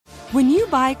When you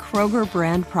buy Kroger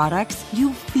brand products,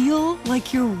 you feel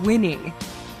like you're winning.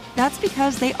 That's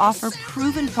because they offer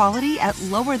proven quality at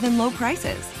lower than low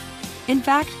prices. In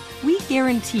fact, we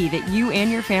guarantee that you and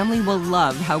your family will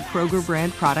love how Kroger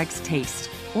brand products taste,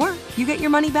 or you get your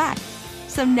money back.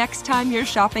 So next time you're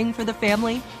shopping for the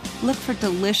family, look for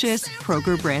delicious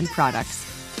Kroger brand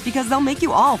products, because they'll make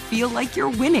you all feel like you're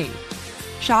winning.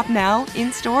 Shop now,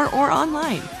 in-store, or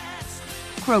online.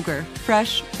 Kroger,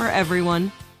 fresh for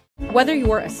everyone. Whether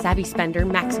you're a savvy spender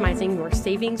maximizing your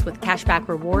savings with cashback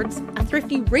rewards, a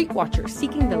thrifty rate watcher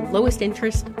seeking the lowest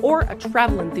interest, or a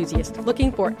travel enthusiast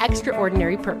looking for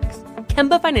extraordinary perks,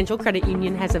 Kemba Financial Credit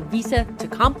Union has a visa to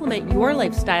complement your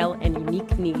lifestyle and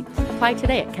unique needs. Apply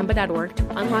today at Kemba.org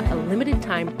to unlock a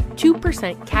limited-time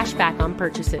 2% cash back on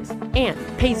purchases and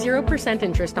pay 0%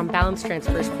 interest on balance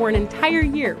transfers for an entire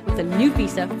year with a new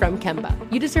visa from Kemba.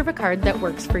 You deserve a card that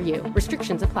works for you.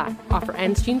 Restrictions apply. Offer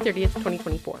ends June 30th,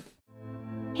 2024.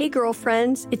 Hey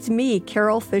girlfriends, it's me,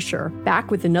 Carol Fisher,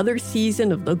 back with another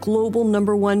season of the global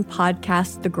 #1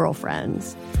 podcast, The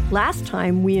Girlfriends. Last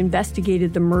time, we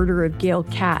investigated the murder of Gail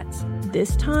Katz.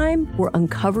 This time, we're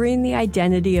uncovering the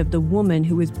identity of the woman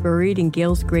who was buried in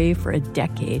Gail's grave for a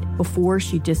decade before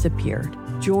she disappeared.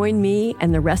 Join me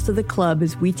and the rest of the club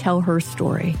as we tell her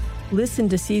story. Listen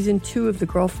to Season 2 of The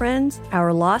Girlfriends,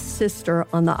 Our Lost Sister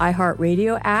on the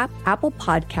iHeartRadio app, Apple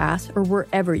Podcasts, or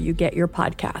wherever you get your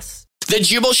podcasts. The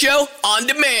Jubal Show on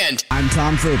demand. I'm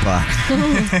Tom Fupa,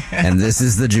 and this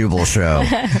is The Jubal Show.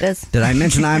 Did I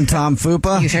mention I'm Tom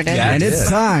Fupa? You sure did. Yeah, and it's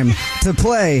time to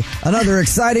play another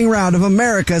exciting round of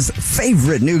America's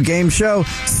favorite new game show,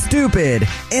 Stupid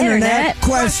Internet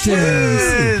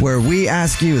Questions, where we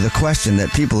ask you the question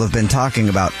that people have been talking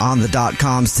about on the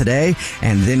 .coms today,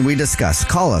 and then we discuss.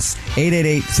 Call us,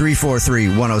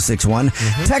 888-343-1061.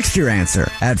 Text your answer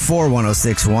at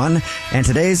 41061. And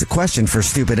today's question for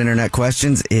Stupid Internet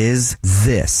Questions is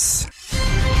this.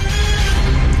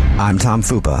 I'm Tom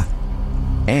Fupa.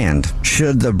 And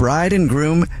should the bride and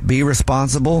groom be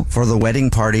responsible for the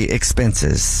wedding party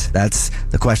expenses? That's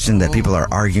the question that people are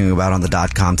arguing about on the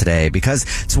 .com today, because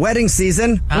it's wedding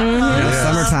season,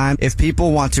 summertime. If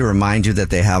people want to remind you that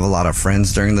they have a lot of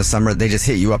friends during the summer, they just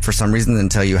hit you up for some reason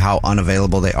and tell you how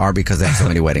unavailable they are because they have so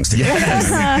many weddings to go.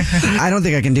 I don't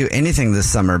think I can do anything this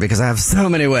summer because I have so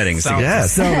many weddings to go.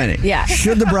 So many. Yeah.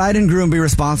 Should the bride and groom be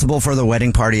responsible for the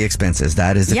wedding party expenses?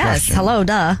 That is the question. Yes, hello,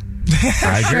 duh.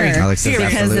 I agree. Alex says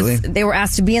absolutely. Because they were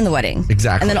asked to be in the wedding.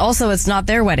 Exactly. And then also it's not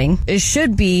their wedding. It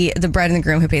should be the bride and the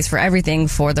groom who pays for everything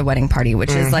for the wedding party, which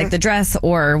is like the dress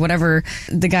or whatever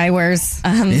the guy wears.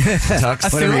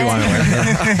 Tux, whatever you want to wear.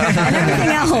 And everything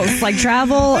else, like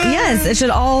travel. Yes, it should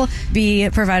all be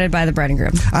provided by the bride and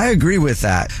groom. I agree with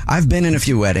that. I've been in a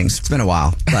few weddings. It's been a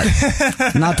while, but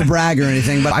not to brag or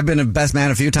anything, but I've been a best man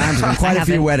a few times. I've been quite a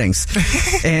few weddings.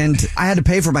 And I had to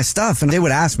pay for my stuff. And they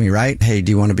would ask me, right? Hey,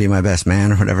 do you want to be my best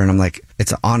man or whatever? And I'm like,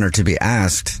 it's an honor to be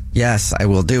asked. Yes, I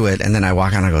will do it. And then I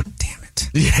walk out and I go, damn it.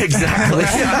 Yeah, exactly.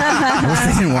 I wish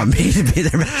they didn't want me to be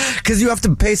there. Because you have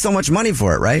to pay so much money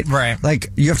for it, right? Right. Like,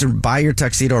 you have to buy your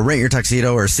tuxedo or rent your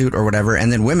tuxedo or suit or whatever.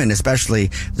 And then women, especially,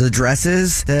 the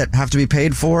dresses that have to be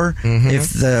paid for.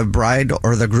 If the bride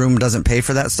or the groom doesn't pay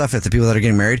for that stuff, if the people that are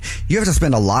getting married, you have to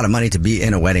spend a lot of money to be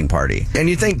in a wedding party. And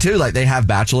you think, too, like, they have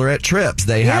bachelorette trips.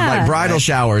 They have, like, bridal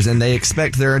showers. And they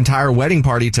expect their entire wedding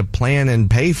party to plan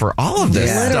and pay for all of this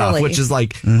stuff. Which is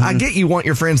like, I get you want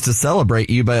your friends to celebrate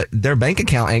you, but their bank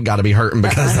account ain't got to be hurting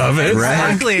because of it.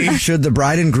 Right? Exactly. Should the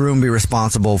bride and groom be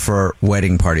responsible for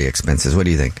wedding party expenses? What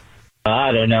do you think?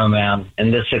 I don't know, man.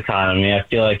 In this economy, I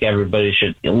feel like everybody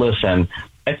should listen.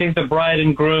 I think the bride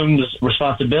and groom's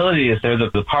responsibility is they're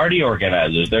the party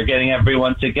organizers. They're getting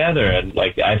everyone together. And,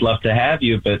 like, I'd love to have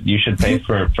you, but you should pay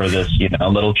for this,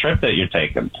 little trip that you're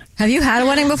taking. Have you had a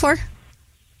wedding before?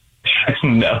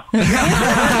 No. Maybe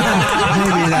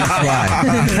that's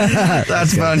why.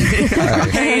 That's funny.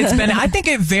 Hey, I think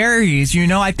it varies,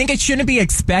 I think it shouldn't be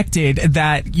expected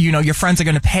that, your friends are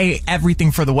going to pay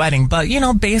everything for the wedding. But,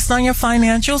 based on your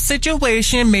financial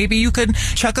situation, maybe you could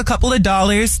chuck a couple of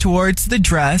dollars towards the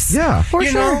dress. Yeah, for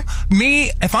sure.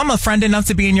 Me, if I'm a friend enough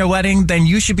to be in your wedding, then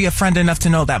you should be a friend enough to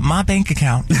know that my bank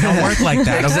account don't work like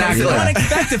that. Exactly. Don't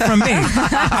expect it from me.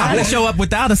 I'm going to show up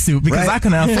without a suit because I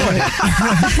can afford it.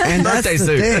 And that's the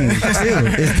thing,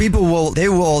 too, is people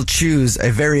will choose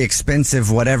a very expensive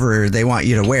whatever they want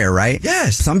you to wear, right?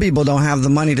 Yes. Some people don't have the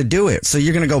money to do it. So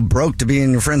you're going to go broke to be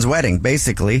in your friend's wedding,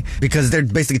 basically, because they're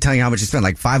basically telling you how much you spend,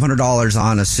 like $500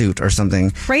 on a suit or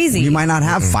something. Crazy. You might not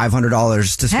have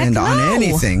 $500 to spend on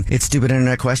anything. It's Stupid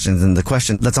Internet Questions. And the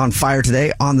question that's on fire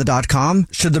today on the .com,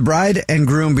 should the bride and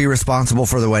groom be responsible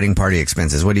for the wedding party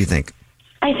expenses? What do you think?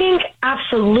 I think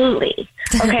absolutely.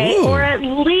 Okay. Or at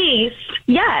least,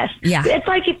 yes. Yeah. It's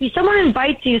like if someone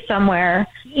invites you somewhere,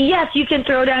 yes, you can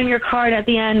throw down your card at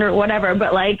the end or whatever,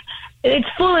 but like, it's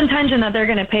full intention that they're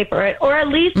going to pay for it, or at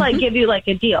least like give you like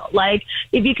a deal. Like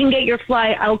if you can get your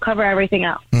flight, I'll cover everything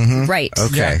else. Right.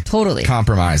 Okay. Yeah, totally.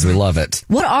 Compromise. We love it.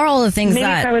 What are all the things Maybe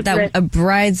if I was that rich. a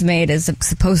bridesmaid is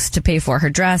supposed to pay for? Her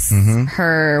dress,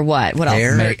 her what? What else?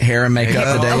 Hair and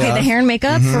makeup. The day Okay, of. the hair and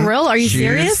makeup for real? Are you Shoes.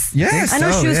 serious? Yes. I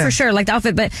know shoes for sure, like the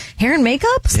outfit, but hair and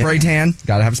makeup? Spray tan.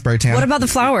 Gotta have spray tan. What about the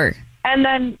flower? And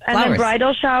then Flowers.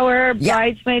 bridal shower,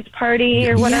 bridesmaids party,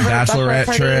 or whatever. Bachelorette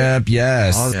party. trip.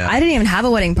 Yes. I didn't even have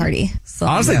a wedding party. So.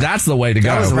 Honestly, that's the way to go.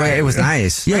 That was the way. It was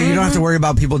nice. Yeah, you don't have to worry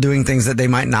about people doing things that they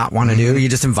might not want to do. You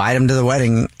just invite them to the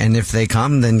wedding, and if they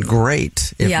come, then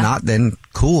great. If not, then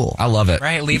cool. I love it.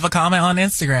 Right. Leave a comment on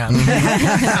Instagram.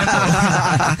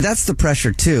 That's the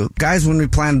pressure too. Guys, when we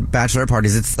plan bachelorette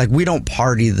parties, it's like we don't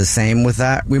party the same with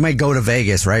that. We might go to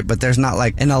Vegas, right? But there's not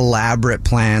like an elaborate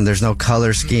plan. There's no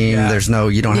color scheme. There's no,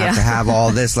 you don't have to have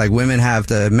all this. Like women have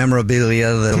the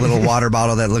memorabilia, the little water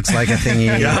bottle that looks like a thingy.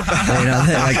 You know,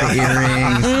 they like the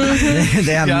earrings.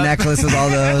 They have a necklace with all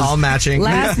those. All matching.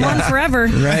 Last one forever.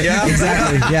 Right? Yeah,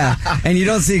 exactly. Yeah. And you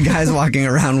don't see guys walking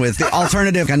around with the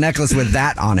alternative, a necklace with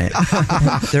that on it.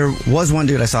 There was one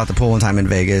dude I saw at the pool one time in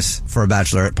Vegas for a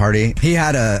bachelorette party. He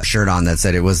had a shirt on that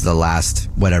said it was the last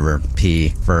whatever P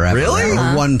forever. Really?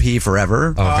 Or one P forever.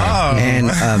 Okay. And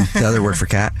the other word for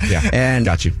cat. Yeah. And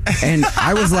got you. And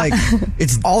I was like,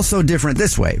 it's also different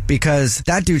this way because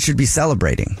that dude should be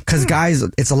celebrating. Because guys,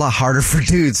 it's a lot harder for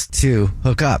dudes to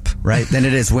hook up, right, than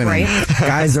it is women. Right.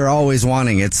 Guys are always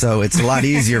wanting it, so it's a lot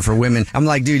easier for women. I'm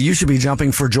like, dude, you should be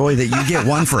jumping for joy that you get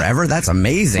one forever. That's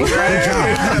amazing. Good job.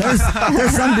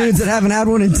 There's some dudes that haven't had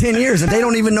one in 10 years, and they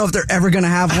don't even know if they're ever going to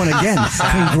have one again.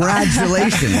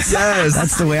 Congratulations. Yes.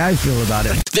 That's the way I feel about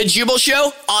it. The Jubal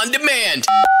Show on demand.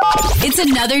 It's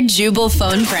another Jubal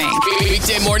phone prank.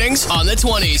 Weekday mornings on the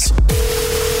 20s.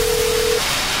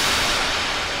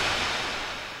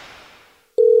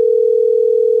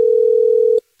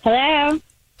 Hello.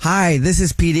 Hi, this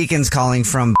is Pete Eakins calling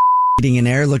from Eating in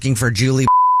Air looking for Julie.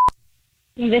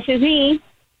 This is me.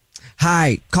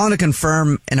 Hi, calling to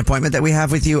confirm an appointment that we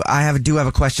have with you. I do have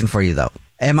a question for you, though.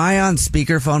 Am I on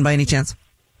speakerphone by any chance?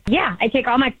 Yeah, I take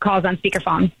all my calls on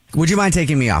speakerphone. Would you mind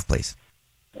taking me off, please?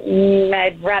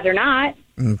 I'd rather not.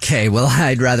 Okay, well,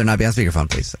 I'd rather not be on speakerphone,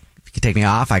 please. If you could take me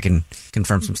off, I can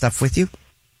confirm some stuff with you.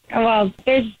 Well,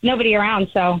 there's nobody around,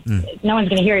 so no one's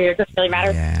going to hear you. It doesn't really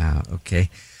matter. Yeah, okay.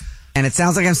 And it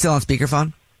sounds like I'm still on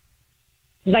speakerphone?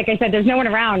 Like I said, there's no one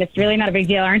around. It's really not a big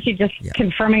deal. Aren't you just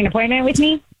confirming an appointment with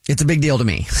me? It's a big deal to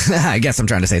me. I guess I'm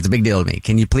trying to say it's a big deal to me.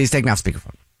 Can you please take me off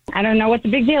speakerphone? I don't know what the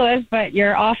big deal is, but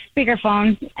you're off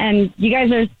speakerphone, and you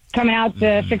guys are coming out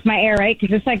to fix my air, right?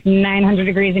 Because it's like 900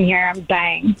 degrees in here. I'm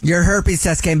dying. Your herpes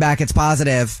test came back. It's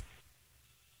positive.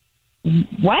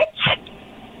 What?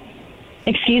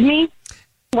 Excuse me?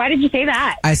 Why did you say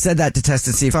that? I said that to test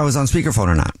and see if I was on speakerphone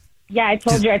or not. Yeah, I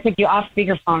told you I took you off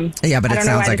speakerphone. Yeah, but it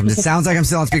sounds like I'm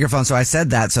still on speakerphone, so I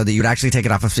said that so that you'd actually take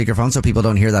it off of speakerphone so people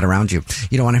don't hear that around you.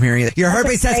 You don't want them hearing it. Your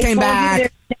herpes test came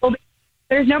back.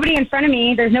 There's nobody in front of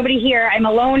me. There's nobody here. I'm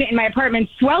alone in my apartment,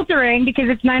 sweltering because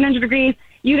it's 900 degrees.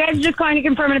 You guys are just calling to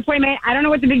confirm an appointment. I don't know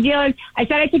what the big deal is. I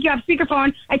said I took you off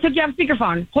speakerphone. I took you off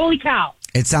speakerphone. Holy cow.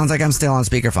 It sounds like I'm still on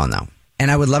speakerphone, though. And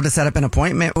I would love to set up an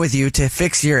appointment with you to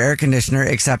fix your air conditioner,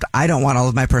 except I don't want all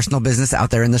of my personal business out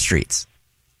there in the streets.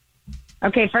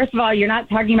 Okay, first of all, you're not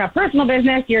talking about personal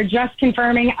business. You're just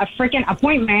confirming a freaking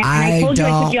appointment. And I told you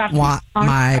I took you off don't want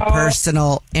my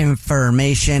personal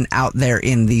information out there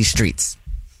in these streets.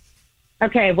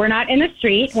 Okay, we're not in the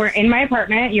street. We're in my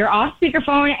apartment. You're off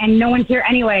speakerphone, and no one's here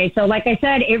anyway. So like I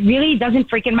said, it really doesn't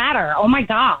freaking matter. Oh, my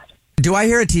God. Do I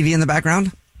hear a TV in the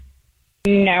background?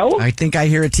 No. I think I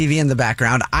hear a TV in the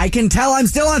background. I can tell I'm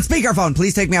still on speakerphone.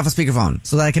 Please take me off of speakerphone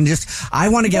so that I can I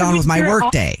want to get on with my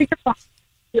work day.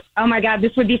 Oh, my God.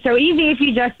 This would be so easy if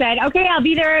you just said, okay, I'll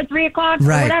be there at 3 o'clock or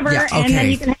whatever, and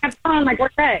then you can have fun like we're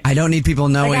good. I don't need people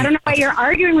knowing. Like, I don't know why you're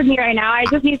arguing with me right now. I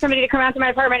just need somebody to come out to my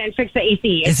apartment and fix the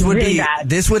AC. It's really bad.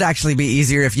 This would actually be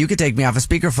easier if you could take me off of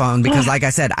speakerphone because, like I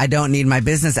said, I don't need my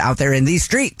business out there in these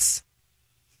streets.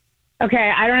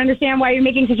 Okay, I don't understand why you're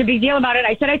making such a big deal about it.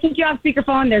 I said I took you off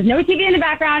speakerphone. There's no TV in the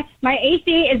background. My AC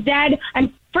is dead.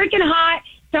 I'm freaking hot.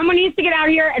 Someone needs to get out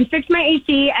here and fix my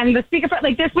AC and the speakerphone.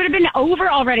 Like, this would have been over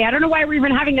already. I don't know why we're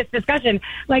even having this discussion.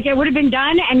 Like, it would have been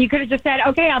done, and you could have just said,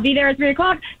 okay, I'll be there at 3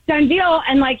 o'clock. Done deal.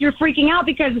 And, like, you're freaking out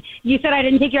because you said I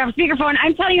didn't take you off speakerphone.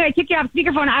 I'm telling you I took you off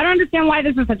speakerphone. I don't understand why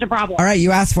this is such a problem. All right,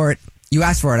 you asked for it.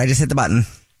 I just hit the button.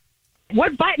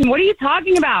 What button? What are you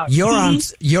talking about? You're on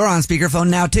speakerphone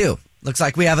now, too. Looks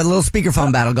like we have a little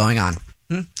speakerphone battle going on.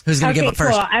 Who's going to give up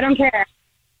first? Cool. I don't care.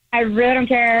 I really don't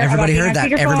care. Everybody heard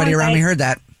that. Everybody around me heard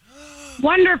that.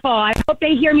 Wonderful. I hope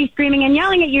they hear me screaming and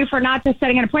yelling at you for not just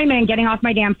setting an appointment and getting off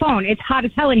my damn phone. It's hot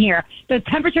as hell in here. The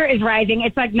temperature is rising.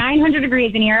 It's like 900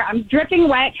 degrees in here. I'm dripping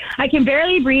wet. I can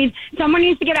barely breathe. Someone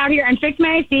needs to get out here and fix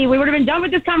my AC. We would have been done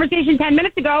with this conversation 10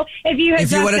 minutes ago if you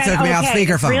had would have took me off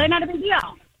speakerphone. It's really not a big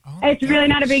deal. It's really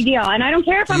not a big deal. And I don't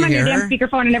care if I'm on your damn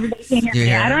speakerphone and everybody can hear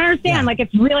me. I don't understand. Like,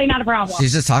 it's really not a problem.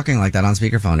 She's just talking like that on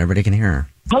speakerphone. Everybody can hear her.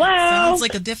 Hello? Sounds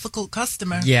like a difficult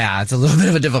customer. Yeah, it's a little bit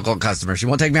of a difficult customer. She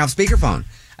won't take me off speakerphone.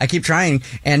 I keep trying,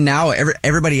 and now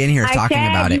everybody in here is talking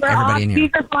about it. Everybody in here.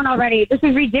 Speakerphone already. This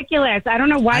is ridiculous. I don't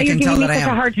know why you're giving me such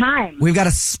a hard time. We've got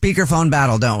a speakerphone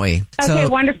battle, don't we? Okay,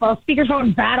 wonderful.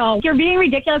 Speakerphone battle. You're being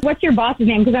ridiculous. What's your boss's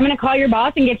name? Because I'm going to call your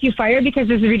boss and get you fired because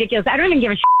this is ridiculous. I don't even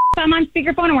give a shit. I'm on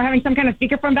speakerphone and we're having some kind of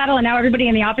speakerphone battle, and now everybody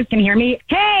in the office can hear me.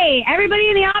 Hey, everybody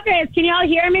in the office, can y'all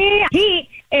hear me? Pete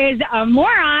is a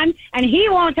moron, and he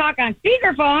won't talk on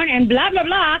speakerphone and blah, blah,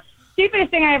 blah.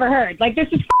 Stupidest thing I ever heard. Like, this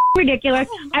is ridiculous.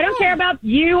 I don't care about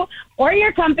you or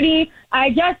your company.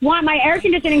 I just want my air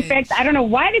conditioning fixed. I don't know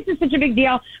why this is such a big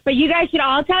deal, but you guys should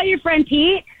all tell your friend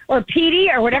Pete or Petey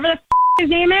or whatever the his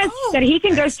name is that he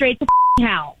can go straight to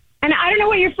hell. And I don't know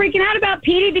what you're freaking out about,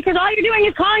 Petey, because all you're doing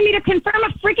is calling me to confirm a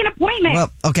freaking appointment.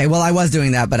 Well, okay, I was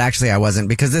doing that, but actually I wasn't,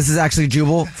 because this is actually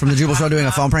Jubal from the Jubal Show doing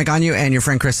a phone prank on you, and your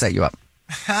friend Chris set you up.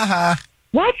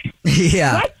 What?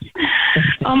 Yeah. What?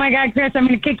 Oh, my God, Chris, I'm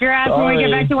going to kick your ass when we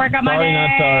get back to work on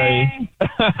Monday.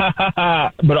 Not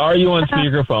sorry. But are you on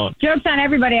speakerphone? Joke's on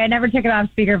everybody. I never took it off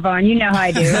speakerphone. You know how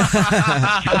I do.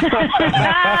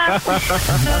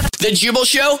 The Jubal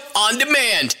Show on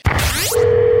demand.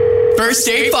 First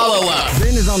date follow-up.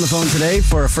 Ben is on the phone today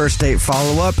for a first date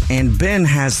follow-up, and Ben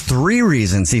has 3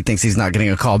 reasons he thinks he's not getting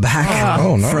a call back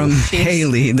from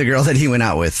Haley, the girl that he went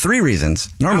out with. 3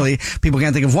 reasons. Normally, people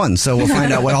can't think of one, so we'll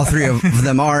find out what all 3 of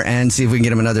them are and see if we can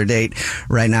get him another date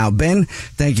right now. Ben,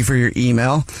 thank you for your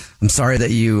email. I'm sorry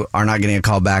that you are not getting a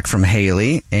call back from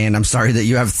Haley, and I'm sorry that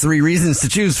you have 3 reasons to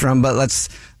choose from, but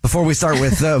before we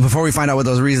find out what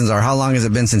those reasons are, how long has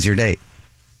it been since your date?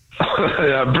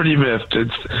 Yeah, I'm pretty miffed.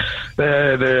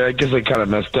 I guess I kind of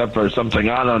messed up or something.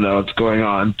 I don't know what's going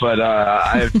on, but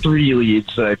I have 3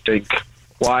 leads that I think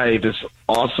why this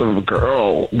awesome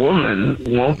woman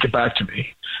won't get back to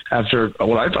me after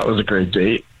what I thought was a great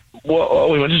date.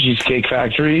 Well, we went to Cheesecake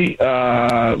Factory.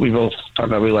 We both thought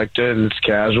that we liked it, and it's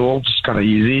casual, just kind of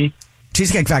easy.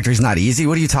 Cheesecake Factory's not easy.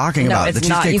 What are you talking about? No, it's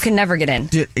not. You can never get in.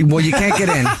 Well, you can't get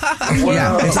in.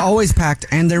 Yeah, it's always packed,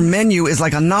 and their menu is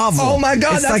like a novel. Oh my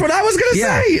God, that's what I was going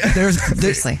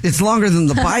to say. It's longer than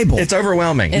the Bible. It's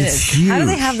overwhelming. It's huge. How do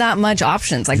they have that much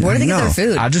options? Like, where do they get their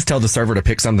food? I just tell the server to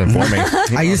pick something for me.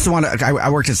 I used to want to. I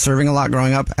worked at serving a lot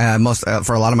growing up,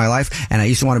 for a lot of my life, and I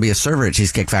used to want to be a server at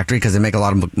Cheesecake Factory because they make a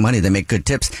lot of money. They make good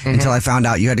tips. Until I found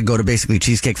out you had to go to basically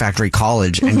Cheesecake Factory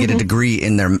College and get a degree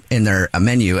in their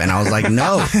menu, and I was like,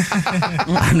 no.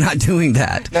 I'm not doing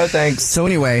that. No thanks. So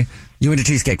anyway, you went to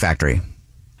Cheesecake Factory.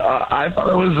 I thought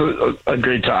it was a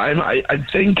great time. I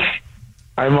think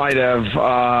I might have,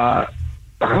 I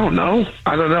don't know.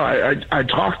 I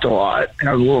talked a lot.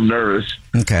 I was a little nervous.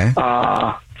 Okay.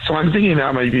 So I'm thinking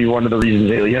that might be one of the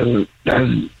reasons Haley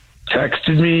hasn't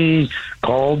texted me,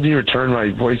 called me, returned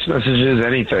my voice messages,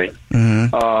 anything.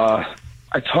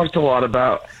 I talked a lot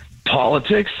about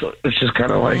politics, which is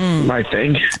kind of like my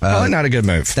thing. Probably not a good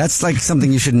move. That's like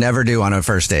something you should never do on a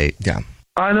first date. Yeah,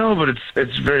 I know, but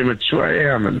it's very much who I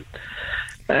am, and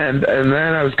then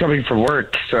I was coming from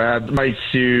work, so I had my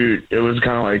suit. It was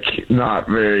kind of like not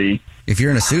very. If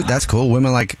you're in a suit, that's cool.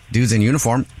 Women like dudes in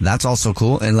uniform. That's also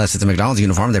cool, unless it's a McDonald's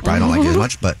uniform. They probably don't like you as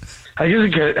much, but. I guess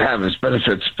it could have its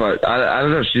benefits, but I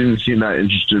don't know. She didn't seem that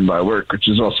interested in my work, which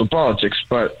is also politics.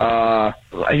 But I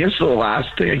guess the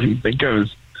last thing I can think of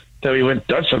is that we went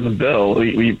Dutch on the bill.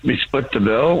 We split the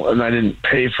bill, and I didn't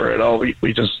pay for it all. We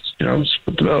just,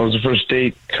 split the bill. It was a first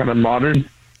date, kind of modern.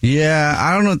 Yeah,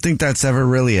 I don't think that's ever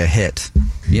really a hit.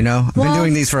 I've been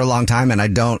doing these for a long time, and I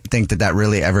don't think that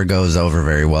really ever goes over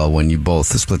very well when you both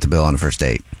split the bill on a first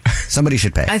date. Somebody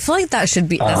should pay. I feel like that's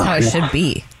how it should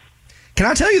be. Can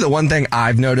I tell you the one thing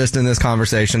I've noticed in this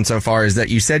conversation so far is that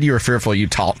you said you were fearful you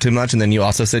talked too much, and then you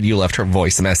also said you left her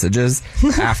voice messages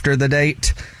after the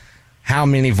date. How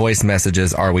many voice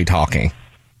messages are we talking?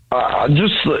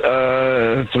 Just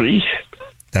 3.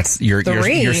 That's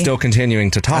you're still continuing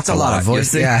to talk. That's a lot of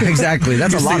voice. Yeah, exactly.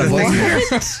 That's a lot of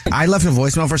voicemail. I left a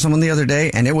voicemail for someone the other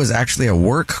day, and it was actually a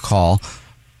work call.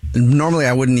 normally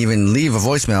I wouldn't even leave a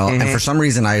voicemail, and for some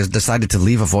reason I decided to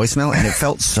leave a voicemail, and it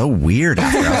felt so weird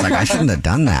after. I was like, I shouldn't have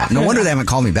done that. No wonder they haven't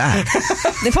called me back.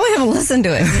 They probably haven't listened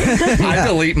to it. I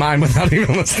delete mine without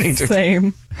even listening to it.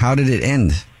 Same. How did it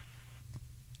end?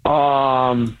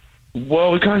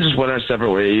 Well, we kind of just went our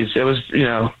separate ways. It was,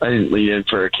 I didn't lead in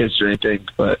for a kiss or anything,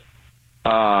 but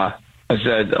I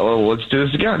said, "Oh, let's do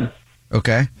this again."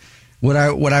 Okay. What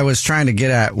I was trying to get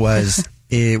at was,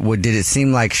 did it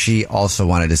seem like she also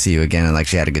wanted to see you again and like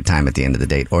she had a good time at the end of the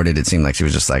date, or did it seem like she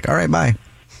was just like, all right, bye?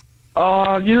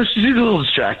 She seemed a little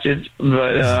distracted,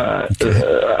 but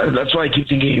that's why I keep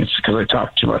thinking it's because I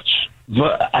talk too much.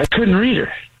 But I couldn't read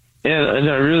her, and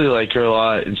I really like her a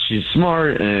lot, and she's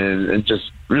smart and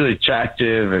just really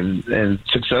attractive and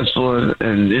successful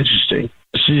and interesting.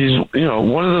 She's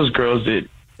one of those girls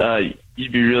that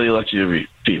you'd be really lucky to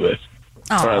be with.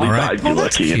 Oh, or at least I'd be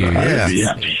lucky and I'd be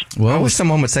happy. Well, I wish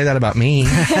someone would say that about me.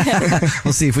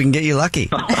 We'll see if we can get you lucky.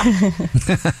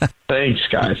 Thanks,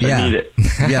 guys. I need it.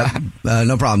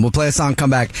 No problem. We'll play a song,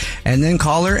 come back, and then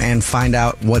call her and find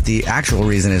out what the actual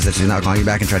reason is that she's not calling you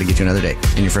back and try to get you another date.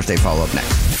 In your first date follow-up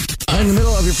next. In the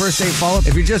middle of your first date follow-up,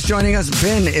 if you're just joining us,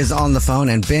 Ben is on the phone,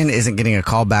 and Ben isn't getting a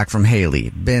call back from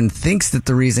Haley. Ben thinks that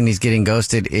the reason he's getting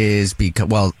ghosted is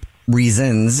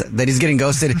reasons that he's getting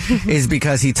ghosted is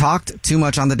because he talked too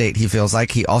much on the date. He feels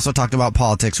like he also talked about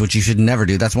politics, which you should never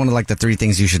do. That's one of the 3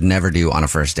 things you should never do on a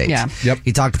first date. Yeah. Yep.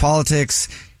 He talked politics.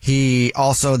 They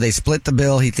split the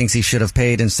bill. He thinks he should have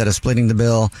paid instead of splitting the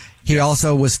bill. He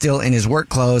also was still in his work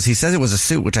clothes. He says it was a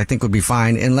suit, which I think would be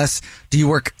fine. Unless, do you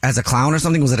work as a clown or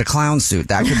something? Was it a clown suit?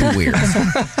 That could be weird.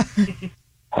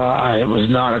 It was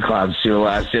not a clown suit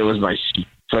last. It was my suit.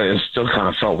 But it still kind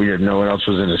of felt weird. No one else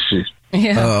was in a suit.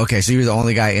 Yeah. Oh, okay. So you were the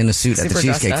only guy in the suit at the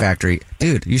Cheesecake Factory.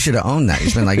 Dude, you should have owned that.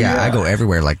 You've been like, I go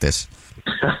everywhere like this.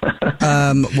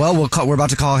 We're about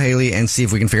to call Haley and see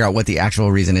if we can figure out what the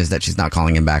actual reason is that she's not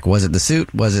calling him back. Was it the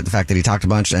suit? Was it the fact that he talked a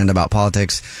bunch and about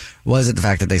politics? Was it the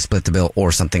fact that they split the bill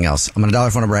or something else? I'm going to dial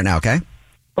her phone number right now, okay?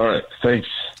 All right. Thanks.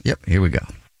 Yep. Here we go.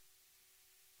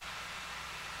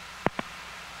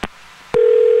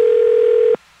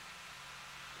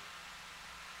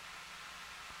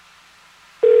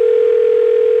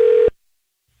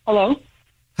 Hello?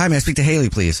 Hi, may I speak to Haley,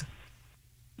 please?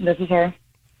 This is her.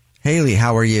 Haley,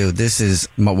 how are you?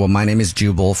 My name is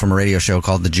Jubal from a radio show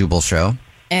called The Jubal Show.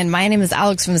 And my name is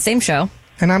Alex from the same show.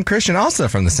 And I'm Christian, also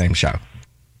from the same show.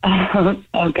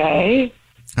 Okay.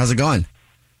 How's it going?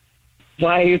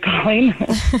 Why are you calling?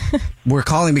 We're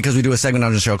calling because we do a segment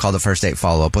on the show called The First Date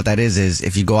Follow-Up. What that is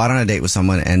if you go out on a date with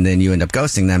someone and then you end up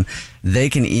ghosting them, they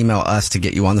can email us to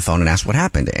get you on the phone and ask what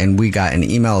happened. And we got an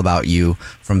email about you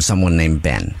from someone named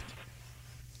Ben.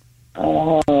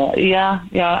 Yeah.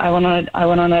 I went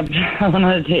on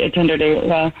a Tinder date.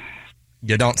 Yeah.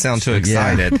 You don't sound too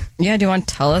excited. Yeah. Do you want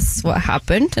to tell us what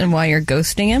happened and why you're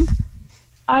ghosting him?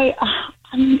 I'm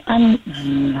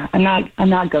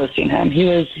not ghosting him. He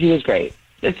was great.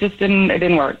 It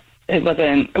didn't work. It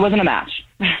wasn't a match.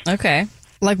 Okay.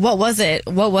 Like, what was it?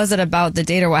 What was it about the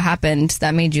date or what happened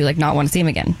that made you not want to see him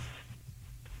again?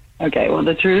 Okay. Well,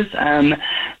 the truth,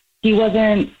 he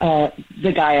wasn't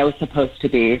the guy I was supposed to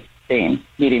be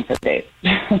meeting for the date.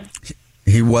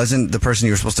 He wasn't the person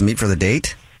you were supposed to meet for the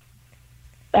date?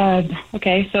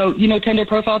 Okay, so Tinder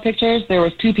profile pictures, there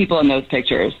was 2 people in those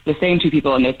pictures, the same 2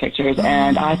 people in those pictures,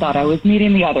 and I thought I was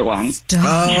meeting the other one.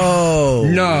 Oh,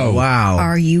 no. Wow.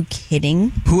 Are you kidding?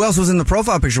 Who else was in the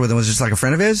profile picture with him? Was it just a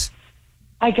friend of his?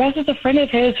 I guess it's a friend of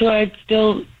his who I'm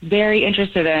still very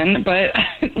interested in, but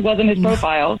it wasn't his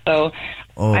profile, so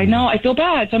I know, I feel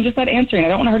bad, so I'm just not answering. I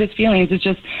don't want to hurt his feelings. It's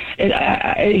just,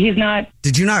 he's not...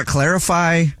 Did you not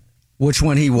clarify which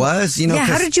one he was?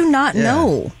 How did you not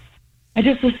know? I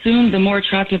just assumed the more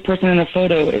attractive person in the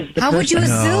photo is the person. How would you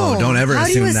assume? No, don't ever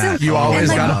assume that. You always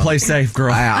got to play safe,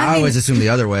 girl. I always assume the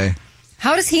other way.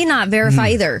 How does he not verify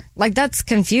either? That's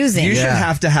confusing. You should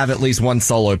have to have at least one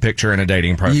solo picture in a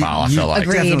dating profile, I feel like.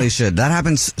 Agreed. Definitely should. That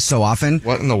happens so often.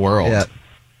 What in the world? Yeah.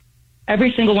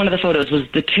 Every single one of the photos was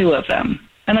the 2 of them.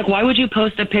 And why would you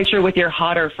post a picture with your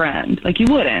hotter friend? You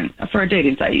wouldn't. For a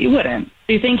dating site, you wouldn't.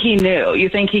 You think he knew. You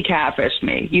think he catfished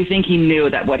me. You think he knew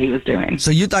what he was doing.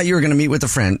 So you thought you were going to meet with a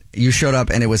friend. You showed up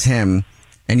and it was him.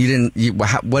 And you didn't.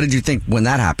 What did you think when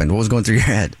that happened? What was going through your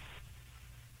head?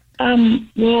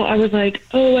 Well, I was like,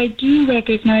 I do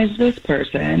recognize this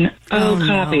person.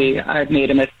 Copy. No. I've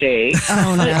made a mistake.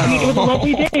 Oh, no. I mean, it was a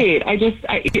lovely date.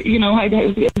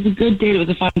 It was a good date. It was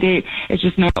a fun date. It's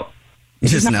just no.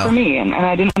 It's not for me, and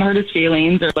I didn't want to hurt his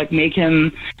feelings or make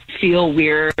him feel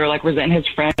weird or resent his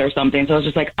friend or something. So I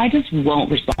was just I just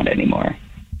won't respond anymore.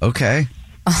 Okay.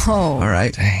 Oh. All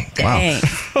right. Dang.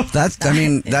 Wow. That's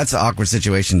an awkward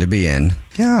situation to be in.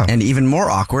 Yeah. And even more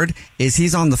awkward is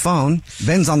he's on the phone.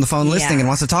 Ben's on the phone listening and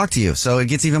wants to talk to you. So it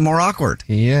gets even more awkward.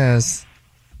 Yes.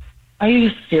 Are you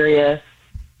serious?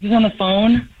 He's on the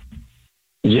phone?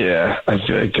 Yeah, I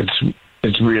feel like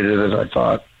it's weirder than I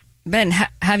thought. Ben,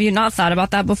 have you not thought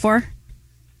about that before?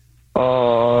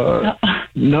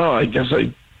 No, I guess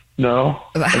no.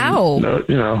 How? No,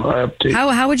 I update.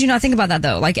 How would you not think about that,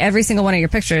 though? Like, every single one of your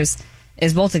pictures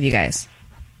is both of you guys.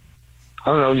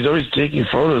 I don't know. He's always taking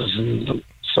photos, and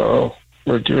so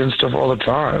we're doing stuff all the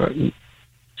time.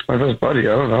 It's my best buddy.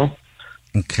 I don't know.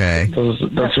 Okay.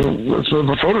 That's what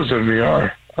the photos of me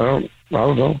are. I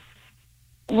don't know.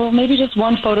 Well, maybe just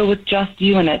one photo with just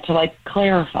you in it to, like,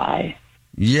 clarify.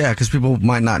 Yeah, because people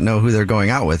might not know who they're going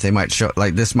out with. They might show,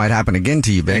 like, this might happen again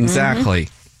to you, Ben. Exactly.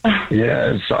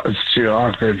 Yeah, it's too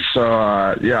awkward. So,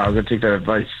 yeah, I'm going to take that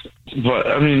advice. But,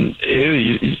 I mean,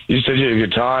 you said you had a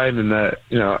good time and that,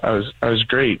 I was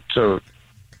great. So,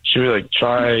 should we, like,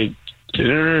 try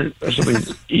dinner or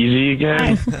something easy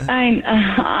again?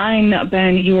 I know,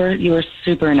 Ben, you were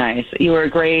super nice. You were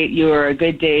great. You were a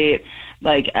good date.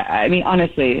 Like, I mean,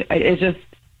 honestly, it's just,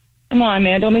 come on,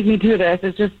 man, don't make me do this.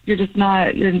 It's just, you're just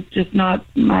not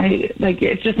my, like,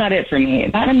 it's just not it for me.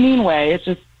 Not in a mean way. It's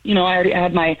just, I already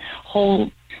had my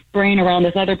whole brain around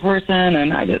this other person,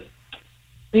 and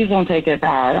please don't take it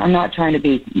bad. I'm not trying to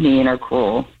be mean or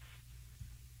cruel.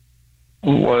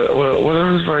 What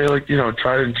if I,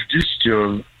 try to introduce you to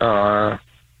him, I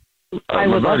would my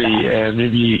love buddy, that. and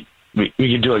maybe we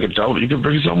could do like a double. You could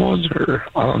bring someone, or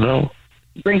I don't know.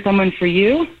 Bring someone for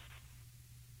you?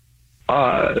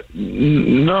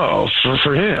 No,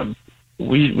 for him.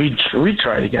 We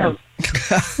tried again.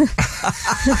 Okay.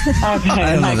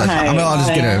 I don't know. I'll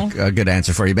just get a good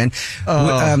answer for you, Ben.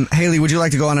 Haley, would you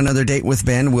like to go on another date with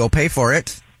Ben? We'll pay for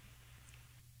it.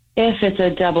 If it's a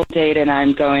double date and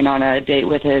I'm going on a date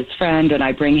with his friend and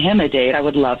I bring him a date, I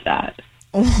would love that.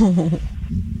 Oh.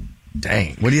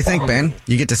 Dang. What do you think, Ben?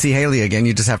 You get to see Haley again.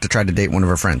 You just have to try to date one of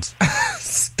her friends.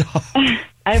 Stop. I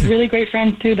have really great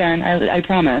friends too, Ben. I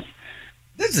promise.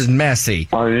 This is messy.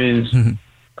 I mean,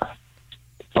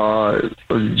 do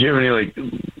you have any like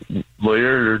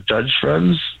lawyer or judge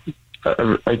friends?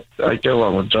 I get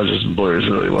along with judges and lawyers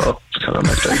really well. It's kind of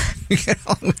my thing. You get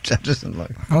along with judges and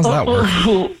lawyers. How's that work?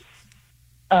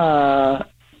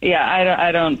 Yeah,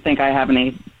 I don't think I have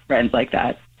any friends like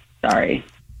that. Sorry.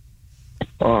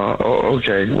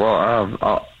 Okay. Well,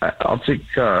 I'll take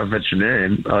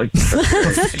veterinarian. I like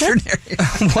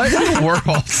Veterinarian. What in the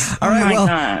world? All right. Well,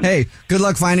 God. hey, good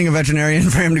luck finding a veterinarian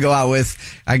for him to go out with.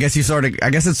 I guess it's sort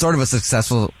of a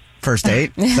successful first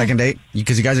date, second date,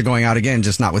 because you guys are going out again,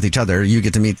 just not with each other. You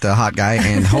get to meet the hot guy,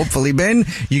 and hopefully, Ben,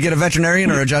 you get a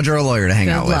veterinarian or a judge or a lawyer to hang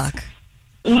out with.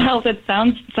 Well, that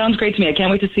sounds great to me. I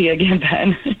can't wait to see you again,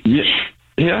 Ben.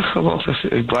 Yeah, well,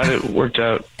 I'm glad it worked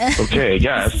out okay, I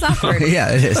guess.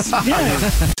 Yeah, it is.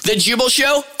 The Jubal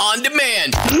Show on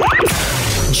demand.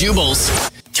 Jubal's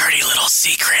dirty little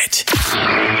secret.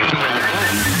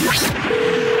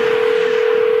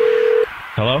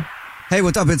 Hello? Hey,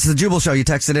 what's up? It's the Jubal Show. You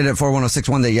texted in at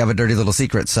 41061 that you have a dirty little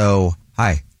secret. So,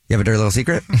 hi. You have a dirty little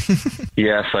secret?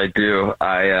 Yes, I do.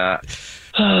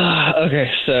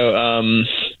 Okay, so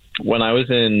when I was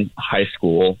in high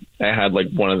school, I had like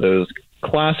one of those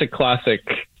classic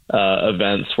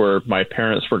events where my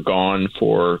parents were gone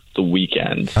for the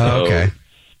weekend. So, okay.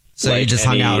 So you just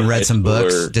hung out and read some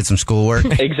books, did some schoolwork?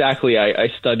 Exactly. I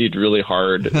studied really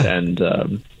hard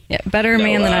and... better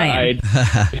man than I am.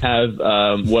 I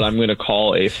have what I'm going to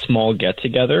call a small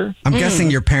get-together. I'm guessing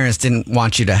your parents didn't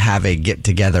want you to have a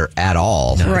get-together at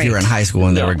all. No. If you were in high school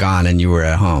and they were gone and you were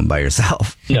at home by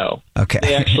yourself. No. Okay.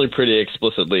 They actually pretty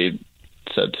explicitly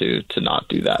said to not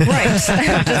do that. Right.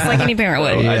 Just like any parent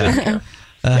would. So I didn't care.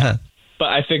 Yeah. But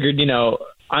I figured,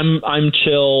 I'm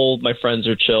chill. My friends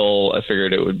are chill. I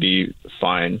figured it would be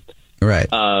fine. Right.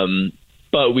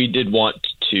 But we did want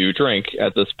to drink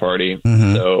at this party.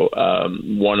 Mm-hmm. So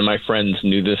one of my friends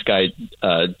knew this guy,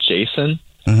 Jason.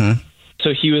 Mm-hmm.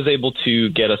 So he was able to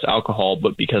get us alcohol,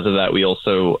 but because of that, we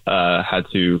also had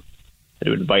to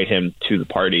invite him to the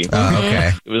party.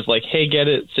 Okay. It was like, hey, get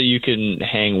it so you can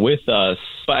hang with us.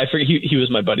 But I figured he was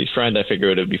my buddy's friend. I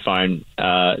figured it would be fine.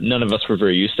 None of us were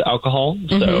very used to alcohol.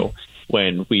 Mm-hmm. So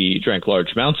when we drank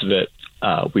large amounts of it,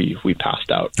 we passed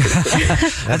out.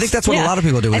 I think that's what a lot of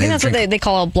people do. I think that's what they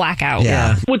call a blackout.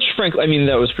 Yeah. Which, frankly, I mean,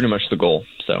 that was pretty much the goal.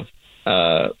 So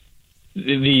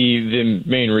the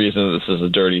main reason this is a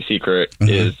dirty secret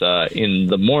is in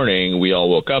the morning we all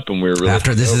woke up and we were really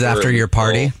after your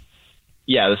party.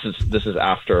 Yeah, this is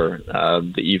after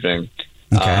the evening.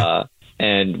 Okay.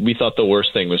 And we thought the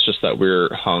worst thing was just that we were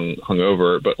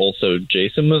hungover, but also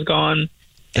Jason was gone.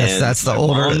 That's the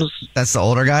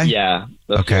older guy? Yeah,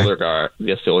 that's the older guy.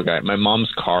 That's the older guy. My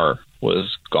mom's car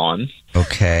was gone.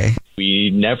 Okay.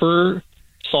 We never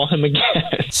saw him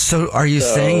again. So are you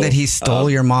saying that he stole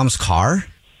your mom's car?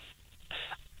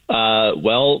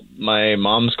 Well, my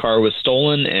mom's car was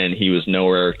stolen and he was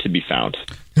nowhere to be found.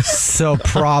 So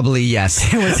probably,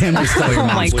 yes, it was him who stole your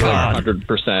mom's car.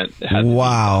 100%.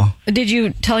 Wow. Did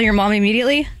you tell your mom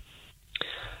immediately?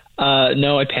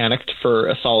 No, I panicked for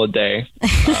a solid day.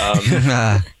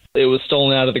 It was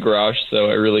stolen out of the garage, so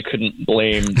I really couldn't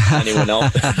blame anyone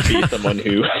else. It had to be someone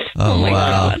who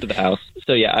got to the house.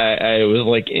 So yeah, I was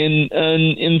like in an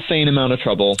insane amount of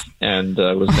trouble, and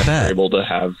was never able to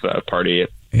have a party.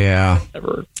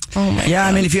 Ever. Oh my God.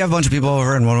 I mean, if you have a bunch of people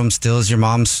over and one of them steals your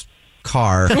mom's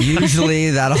car,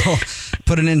 usually that'll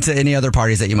put an end to any other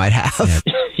parties that you might have.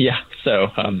 Yeah. So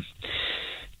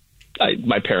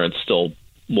my parents still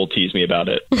will tease me about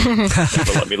it.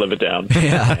 Never let me live it down.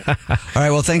 Yeah. All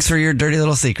right. Well, thanks for your dirty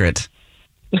little secret.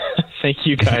 Thank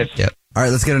you, guys. Yep. All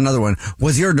right. Let's get another one.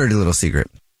 What's your dirty little secret?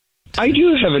 I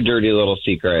do have a dirty little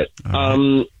secret.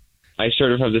 Right. I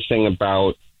sort of have this thing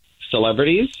about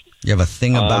celebrities. You have a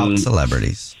thing about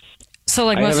celebrities. So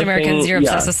like most Americans, you're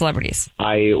obsessed with celebrities.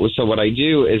 So what I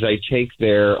do is I take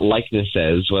their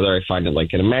likenesses, whether I find it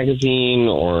like in a magazine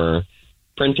or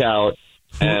printout,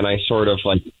 and I sort of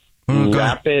like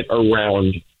wrap it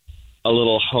around a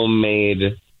little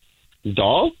homemade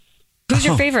doll. Who's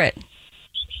your favorite?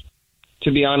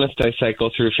 To be honest, I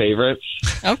cycle through favorites.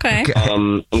 Okay.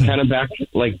 I'm kind of back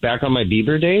on my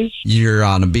Bieber days. You're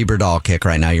on a Bieber doll kick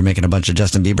right now. You're making a bunch of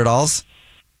Justin Bieber dolls?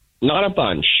 Not a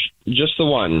bunch, just the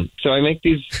one. So I make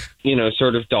these,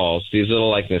 sort of dolls, these little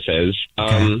likenesses.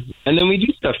 And then we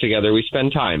do stuff together. We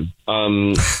spend time.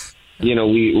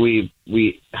 We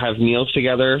have meals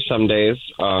together some days,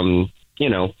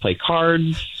 play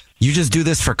cards. You just do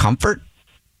this for comfort?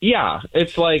 Yeah.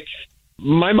 It's like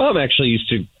my mom actually used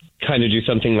to kind of do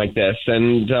something like this.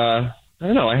 And I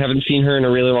don't know, I haven't seen her in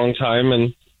a really long time.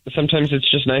 And sometimes it's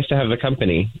just nice to have the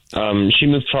company. She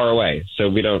moved far away, so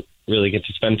we don't really get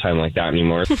to spend time like that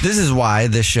anymore. This is why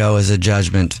this show is a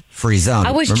judgment-free zone.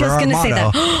 I was just going to say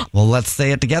that. Well, let's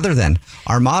say it together then.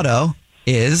 Our motto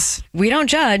is... We don't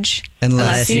judge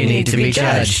unless you need to be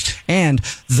judged. And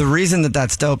the reason that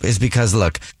that's dope is because,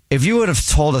 look, if you would have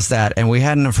told us that and we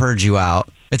hadn't have heard you out,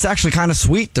 it's actually kind of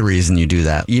sweet the reason you do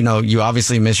that. You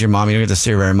obviously miss your mom. You don't get to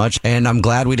see her very much. And I'm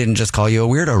glad we didn't just call you a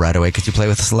weirdo right away because you play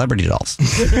with the celebrity dolls.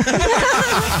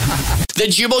 The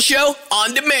Jubal Show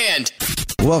on demand.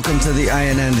 Welcome to the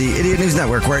INN, the Idiot News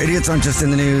Network, where idiots aren't just in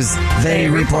the news, they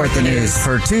report the news.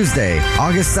 For Tuesday,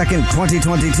 August 2nd,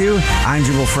 2022, I'm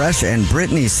Jubal Fresh, and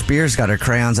Britney Spears got her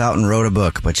crayons out and wrote a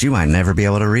book, but you might never be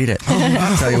able to read it.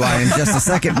 I'll tell you why in just a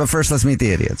second, but first let's meet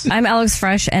the idiots. I'm Alex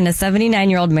Fresh, and a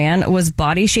 79-year-old man was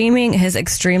body shaming his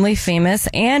extremely famous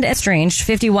and estranged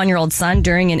 51-year-old son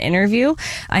during an interview.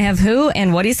 I have who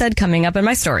and what he said coming up in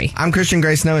my story. I'm Christian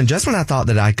Gray Snow, and just when I thought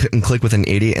that I couldn't click with an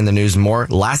idiot in the news more,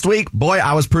 last week, boy,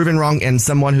 I was proven wrong, and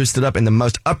someone who stood up in the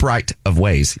most upright of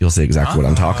ways. You'll see exactly what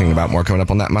I'm talking about. More coming up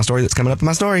on that in my story that's coming up in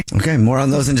my story. Okay, more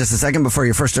on those in just a second. Before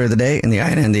your first story of the day in the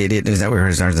INN, the Idiot News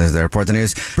Network, they report the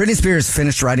news. Britney Spears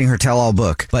finished writing her tell-all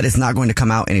book, but it's not going to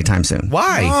come out anytime soon.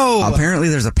 Why? Oh. Apparently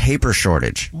there's a paper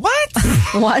shortage. What?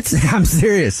 What? I'm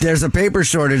serious. There's a paper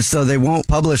shortage, so they won't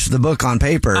publish the book on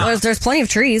paper. There's plenty of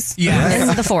trees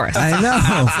in the forest. I know.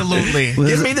 Absolutely.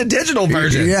 Give me the digital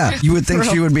version. Yeah. You would think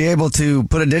she would be able to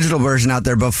put a digital version out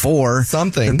there before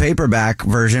something. The paperback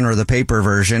version or the paper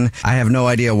version. I have no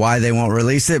idea why they won't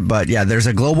release it, but yeah, there's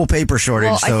a global paper shortage.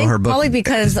 Well, so I think her book probably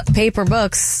because paper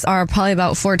books are probably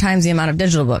about 4 times the amount of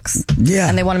digital books. Yeah.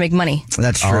 And they want to make money.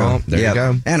 That's true. Oh, there you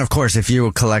go. And of course, if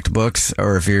you collect books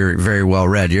or if you're very well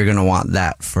read, you're going to want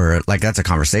that for, that's a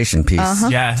conversation piece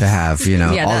to have,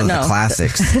 the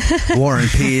classics. War and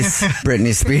Peace,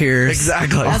 Britney Spears.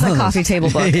 Exactly. That's a coffee table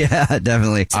book. Yeah,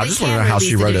 definitely. I just want to know how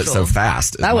she wrote it so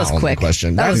fast. That was quick.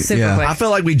 Question. That was super quick. I feel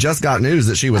like we just got news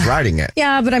that she was writing it.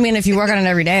 Yeah, but I mean, if you work on it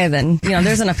every day, then,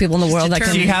 there's enough people in the world that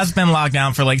can... She has been locked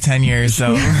down for 10 years,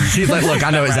 so... She's like, look,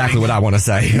 I know exactly what I want to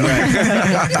say.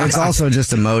 It's also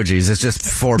just emojis. It's just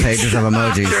 4 pages of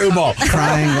emojis.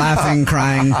 Crying, laughing,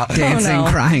 crying, dancing,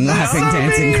 crying, laughing,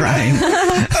 dancing, crying.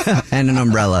 And an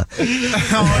umbrella. This is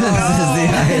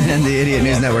the INN, the Idiot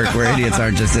News Network, where idiots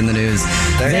aren't just in the news.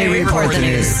 They report the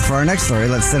news. For our next story,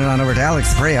 let's send it on over to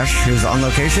Alex Fresh, who's on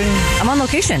location I'm on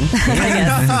location,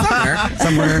 I guess.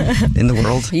 Somewhere in the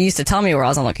world. You used to tell me where I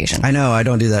was on location. I know. I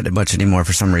don't do that much anymore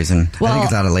for some reason. Well, I think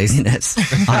it's out of laziness,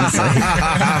 honestly.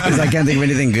 Because I can't think of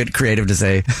anything good creative to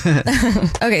say.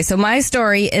 Okay, so my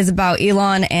story is about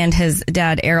Elon and his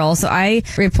dad, Errol. So I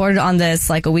reported on this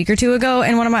like a week or two ago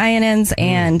in one of my INNs,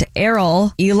 and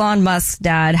Errol, Elon Musk's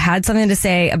dad, had something to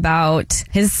say about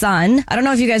his son. I don't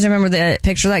know if you guys remember the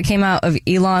picture that came out of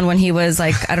Elon when he was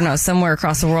like, I don't know, somewhere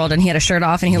across the world, and he had a shirt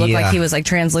off and he looked like he was like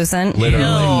translucent. Literally.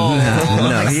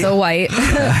 No, so white. It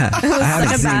was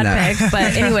such a bad pic.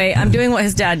 But anyway, I'm doing what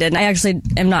his dad did. And I actually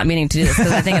am not meaning to do this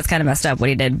because I think it's kind of messed up what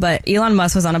he did. But Elon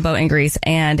Musk was on a boat in Greece,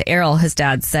 and Errol, his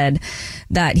dad, said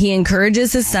that he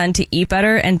encourages his son to eat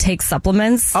better and take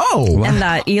supplements. Oh. And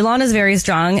that Elon is very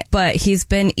strong, but he's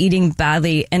been eating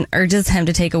badly, and urges him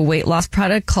to take a weight loss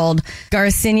product called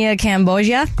Garcinia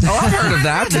Cambogia. Oh, I've heard of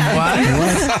that.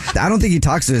 What? I don't think he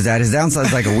talks to his dad. His dad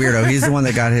sounds like a weirdo. He's the one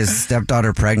that got his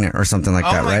stepdaughter pregnant or something like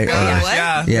that, right?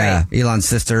 Yeah. Elon's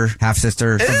sister, half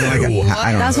sister, something like that.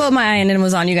 I don't That's know. what my INN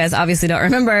was on. You guys obviously don't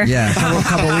remember. Yeah, a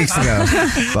couple weeks ago.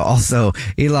 But also,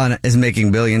 Elon is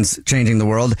making billions, changing the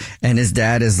world, and his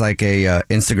dad is like a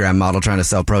Instagram model trying to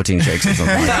sell protein shakes or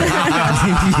something like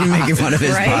that. He's making fun of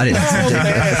his body.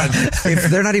 If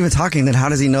they're not even talking, then how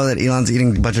does he know that Elon's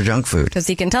eating a bunch of junk food? Because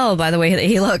he can tell by the way that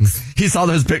he looks. He saw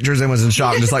those pictures and was in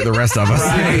shock, just like the rest of us.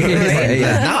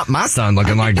 Not my son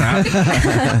looking like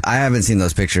that. I haven't seen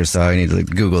those pictures, so I need to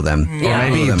Google them. Or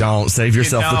maybe you don't. Save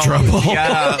yourself the trouble.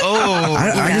 Yeah. Oh.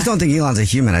 I just don't think Elon's a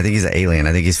human. I think he's an alien.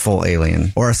 I think he's full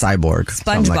alien. Or a cyborg.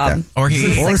 SpongeBob. Like that. Or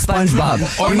he Or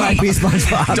SpongeBob. Or he might be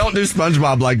SpongeBob. Don't do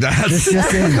SpongeBob like that.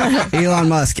 Just in. Elon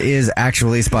Musk is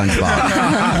actually SpongeBob.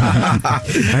 All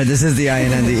right, this is the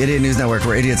INN, the Idiot News Network,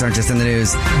 where idiots aren't just in the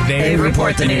news. They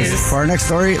report the news. For our next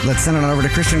story, let's send it on over to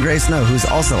Christian Gray Snow, who's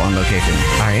also on location.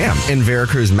 I am in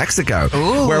Veracruz, Mexico,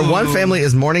 where one family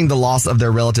is mourning the loss of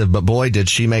their relative, but boy, did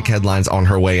she make headlines on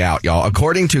her way out, y'all.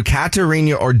 According to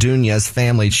Caterina Orduña's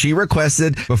family, she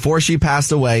requested before she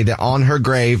passed away that on her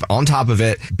grave, on top of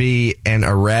it, be an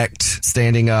erect,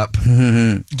 standing up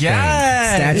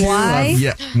Yes. Why?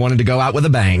 Yeah, wanted to go out with a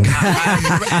bang.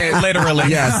 Literally.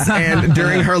 Yes, and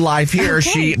during her life here,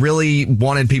 she really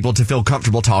wanted people to feel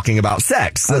comfortable talking about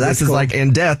sex. So this is cool. like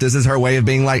in death, this is her way of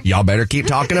being like, y'all better keep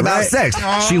talking about sex.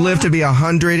 She lived to be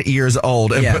 100 years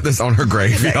old and put this on her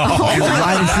grave, y'all.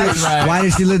 Why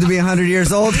did she live to be 100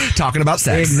 years old? Talking about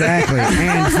sex. Exactly.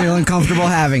 And feeling comfortable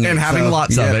having it. And having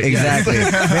lots of it. Exactly.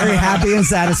 Very happy and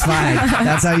satisfied.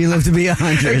 That's how you live to be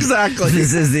 100. Exactly.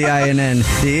 This is the INN,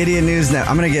 the Idiot News Net.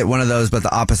 I'm going to get one of those, but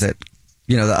the opposite.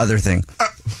 You know, the other thing.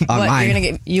 On What, mine. you're going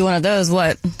to get you one of those?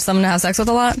 What? Someone to have sex with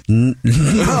a lot? No.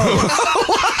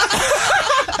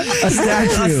 A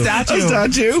statue. A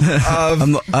statue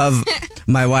of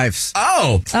my wife's.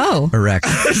 Oh. Erect.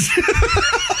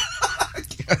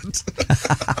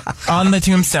 On the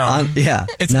tombstone. Yeah.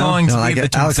 It's going to be the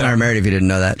tombstone. Alex and I are married if you didn't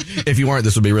know that. If you weren't,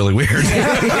 this would be really weird.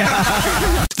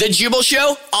 The Jubal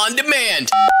Show on demand.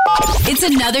 It's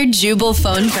another Jubal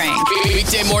phone prank.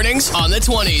 Weekday mornings on the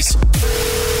 20s.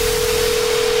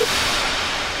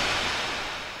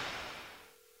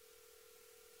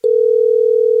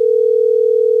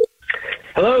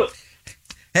 Hello.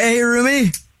 Hey,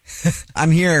 Rumi. I'm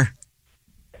here.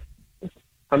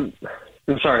 I'm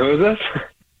sorry, who is this?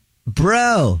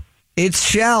 Bro, it's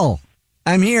Shell.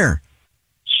 I'm here.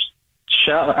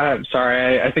 Shell? I'm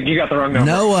sorry, I think you got the wrong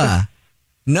number.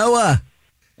 Noah.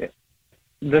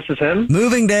 This is him?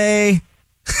 Moving day.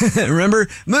 Remember?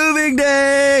 Moving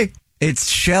day. It's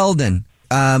Sheldon.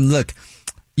 Look,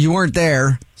 you weren't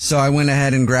there, so I went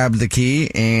ahead and grabbed the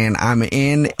key, and I'm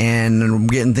in, and I'm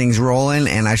getting things rolling,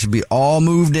 and I should be all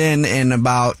moved in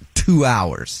about 2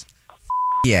 hours.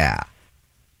 Yeah.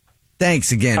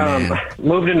 Thanks again, man.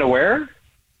 Moved into where?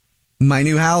 My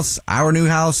new house,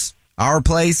 our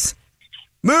place.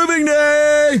 Moving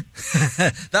day!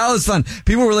 That was fun.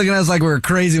 People were looking at us like we were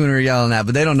crazy when we were yelling that,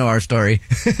 but they don't know our story.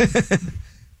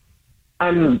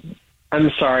 I'm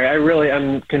sorry.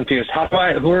 I'm confused.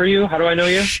 Who are you? How do I know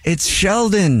you? It's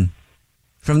Sheldon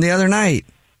from the other night.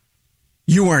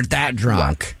 You weren't that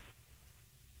drunk.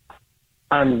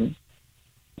 I'm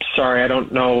sorry. I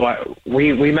don't know what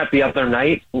we met the other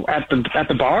night at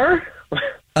the bar.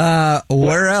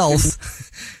 Where else?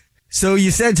 So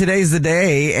you said today's the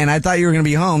day, and I thought you were going to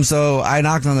be home, so I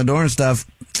knocked on the door and stuff.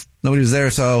 Nobody was there,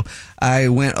 so I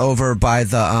went over by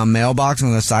the mailbox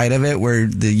on the side of it where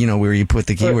where you put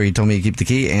the key, where you told me to keep the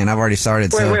key, and I've already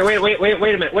started. Wait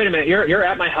a minute. You're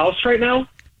at my house right now?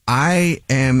 I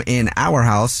am in our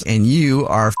house, and you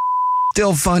are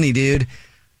still funny, dude.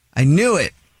 I knew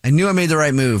it. I knew I made the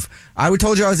right move. I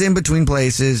told you I was in between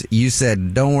places. You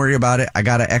said, don't worry about it. I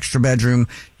got an extra bedroom.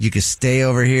 You can stay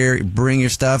over here, bring your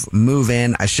stuff, move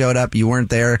in. I showed up. You weren't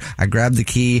there. I grabbed the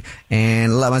key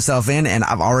and let myself in, and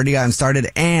I've already gotten started,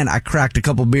 and I cracked a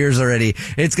couple beers already.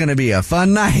 It's going to be a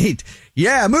fun night.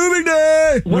 Yeah, moving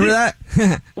day. Remember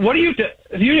that? What do you do?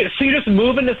 So you just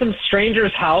move into some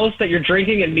stranger's house that you're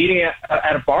drinking and meeting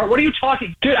at a bar? What are you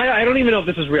talking? Dude, I don't even know if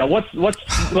this is real. What's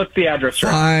the address?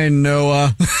 Fine,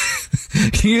 Noah.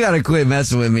 You got to quit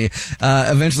messing with me.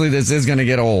 Eventually this is going to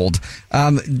get old.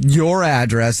 Your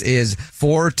address is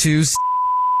 42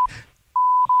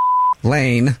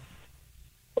 Lane,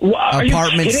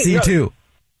 apartment C2.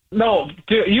 No,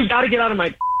 dude, you got to get out of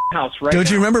my house right Don't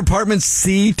now. you remember apartment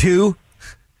C2?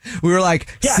 We were like,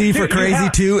 C for crazy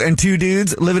 2 and 2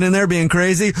 dudes living in there being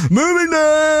crazy. Moving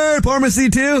day, apartment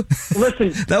C2.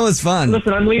 Listen. That was fun.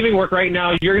 Listen, I'm leaving work right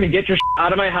now. You're going to get your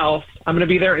out of my house. I'm going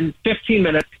to be there in 15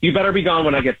 minutes. You better be gone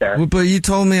when I get there. Well, but you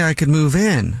told me I could move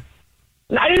in.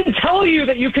 I didn't tell you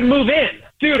that you can move in.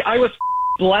 Dude, I was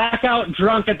blackout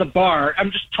drunk at the bar.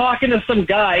 I'm just talking to some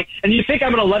guy, and you think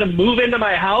I'm going to let him move into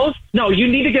my house? No, you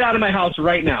need to get out of my house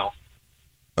right now.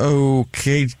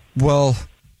 Okay, well,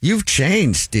 you've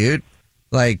changed, dude.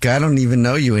 Like, I don't even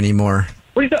know you anymore.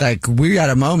 Like, we got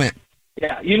a moment.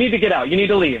 Yeah, you need to get out. You need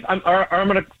to leave. I'm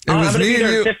gonna be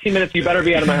there in 15 minutes. You better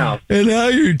be out of my house. And now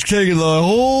you're taking the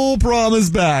whole promise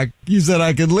back. You said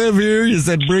I could live here. You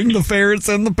said bring the ferrets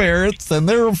and the parrots, and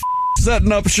they're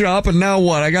setting up shop. And now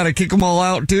what? I got to kick them all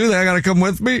out too. They got to come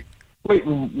with me. Wait,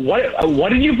 what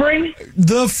did you bring?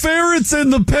 The ferrets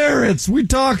and the parrots. We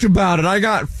talked about it. I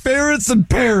got ferrets and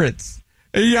parrots.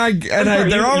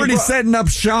 They're already setting up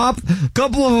shop. A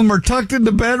couple of them are tucked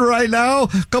into bed right now.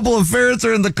 A couple of ferrets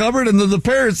are in the cupboard, and then the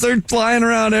parrots, they're flying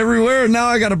around everywhere. And now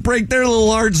I got to break their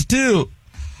little hearts too.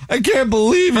 I can't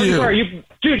believe you. I'm sorry,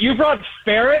 dude, you brought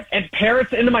ferrets and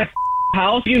parrots into my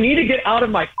house. You need to get out of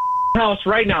my house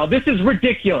right now. This is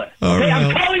ridiculous. Okay,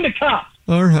 I'm calling the cops.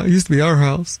 Our house used to be our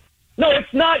house. No,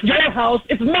 it's not your house.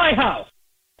 It's my house.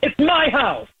 It's my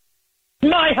house.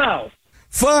 My house.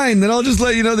 Fine, then I'll just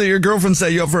let you know that your girlfriend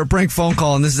set you up for a prank phone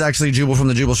call, and this is actually Jubal from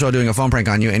the Jubal Show doing a phone prank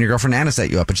on you, and your girlfriend Anna set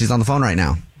you up, and she's on the phone right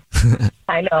now.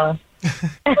 I know.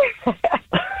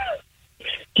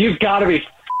 You've got to be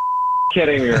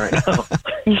kidding me right now.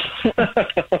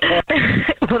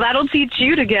 Well, that'll teach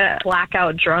you to get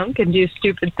blackout drunk and do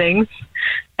stupid things.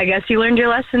 I guess you learned your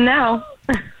lesson now.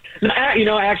 You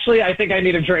know, actually, I think I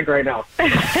need a drink right now.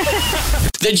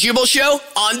 The Jubal Show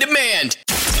on demand.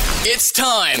 It's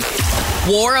time.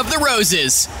 War of the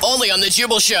Roses, only on The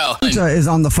Jubal Show. Is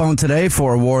on the phone today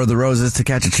for War of the Roses to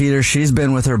catch a cheater. She's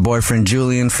been with her boyfriend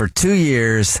Julian for 2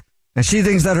 years, and she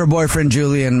thinks that her boyfriend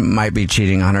Julian might be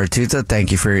cheating on her. Tuta,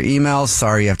 thank you for your email.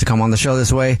 Sorry you have to come on the show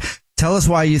this way. Tell us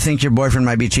why you think your boyfriend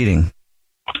might be cheating.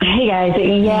 Hey, guys.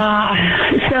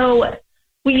 Yeah, so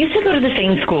we used to go to the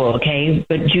same school, okay?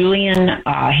 But Julian,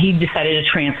 he decided to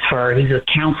transfer. He's a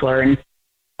counselor, and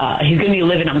he's going to be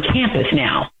living on campus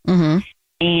now. Mm-hmm.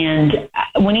 And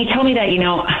when he told me that,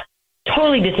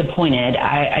 totally disappointed.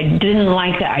 I didn't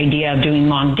like the idea of doing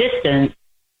long distance,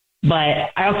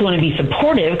 but I also want to be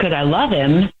supportive because I love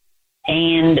him.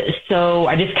 And so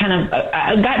I just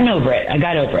I've gotten over it. I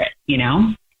got over it,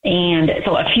 And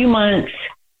so a few months,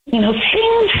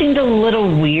 things seemed a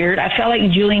little weird. I felt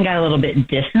like Julian got a little bit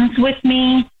distant with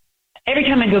me. Every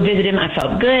time I go visit him, I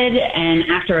felt good. And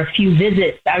after a few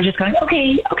visits, I was just going,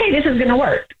 okay, this is going to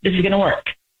work. This is going to work.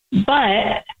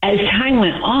 But as time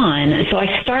went on, so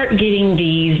I start getting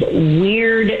these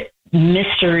weird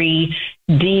mystery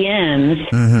DMs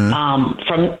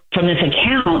from this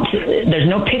account. There's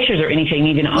no pictures or anything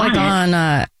even on it. Like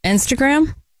on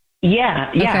Instagram? Yeah,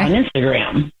 on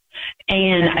Instagram.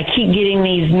 And I keep getting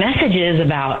these messages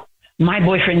about my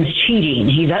boyfriend's cheating.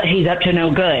 He's up to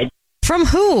no good. From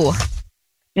who?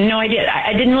 No idea.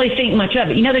 I didn't really think much of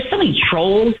it. There's so many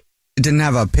trolls. It didn't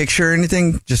have a picture or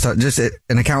anything? Just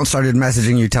an account started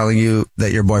messaging you, telling you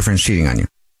that your boyfriend's cheating on you?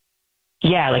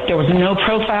 Yeah, like there was no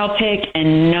profile pic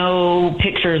and no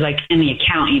pictures like in the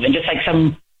account even, just like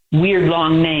some weird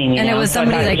long name. And it was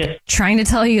somebody trying to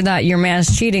tell you that your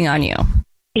man's cheating on you.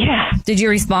 Yeah. Did you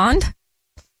respond?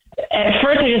 At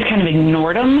first, I just kind of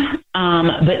ignored them,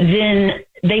 but then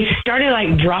they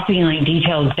started dropping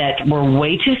details that were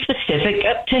way too specific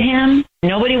up to him.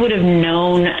 Nobody would have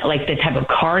known the type of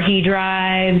car he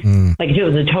drives. If it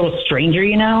was a total stranger,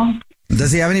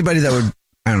 Does he have anybody that would,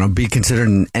 I don't know, be considered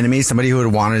an enemy? Somebody who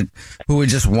would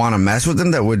just want to mess with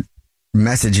him, that would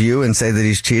message you and say that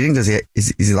he's cheating? Is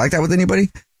he like that with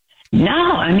anybody? No,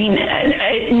 I mean,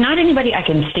 not anybody I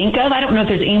can think of. I don't know if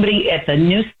there's anybody at the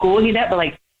new school he's at, but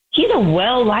he's a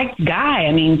well-liked guy.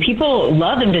 I mean, people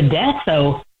love him to death,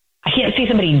 so I can't see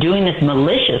somebody doing this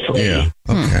maliciously. Yeah.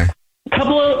 Okay.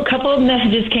 Couple of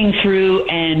messages came through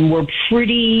and were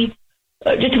pretty,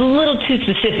 just a little too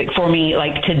specific for me,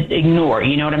 like, to ignore.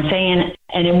 You know what I'm saying?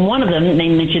 And in one of them, they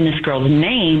mentioned this girl's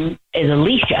name is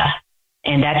Alicia,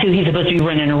 and that's who he's supposed to be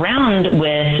running around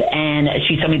with. And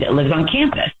she's somebody that lives on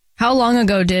campus. How long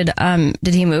ago did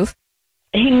he move?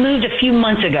 He moved a few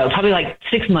months ago, probably like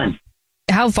 6 months.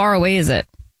 How far away is it?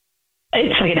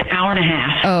 It's like an hour and a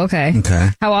half. Oh, okay. Okay.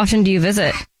 How often do you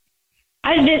visit?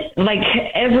 I visit like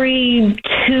every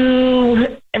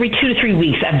 2 to 3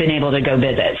 weeks. I've been able to go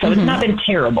visit, so it's not been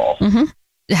terrible.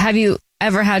 Mm-hmm. Have you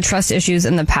ever had trust issues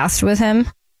in the past with him?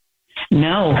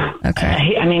 No.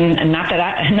 Okay. I mean, not that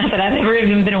I've ever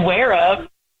even been aware of.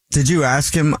 Did you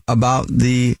ask him about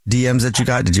the DMs that you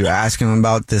got? Did you ask him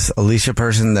about this Alicia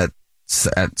person that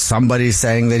somebody's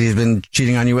saying that he's been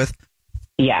cheating on you with?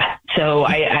 Yeah. So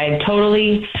I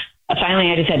totally.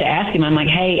 Finally, I just had to ask him. I'm like,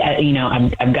 hey,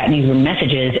 I've gotten these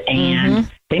messages,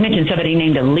 and they mentioned somebody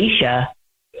named Alicia.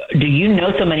 Do you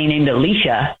know somebody named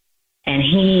Alicia? And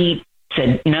he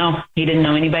said, no, he didn't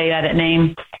know anybody by that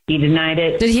name. He denied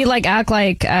it. Did he act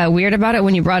like weird about it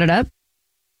when you brought it up?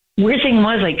 Weird thing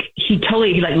was, he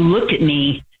looked at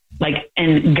me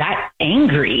and got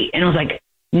angry, and I was like,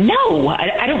 no,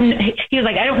 I don't. He was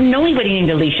like, I don't know anybody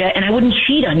named Alicia, and I wouldn't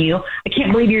cheat on you. I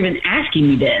can't believe you're even asking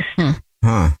me this.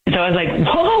 Huh. And so I was like,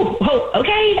 whoa,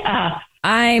 okay.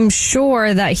 I'm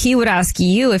sure that he would ask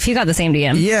you if he got the same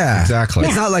DM. Yeah, exactly.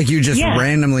 It's not like you just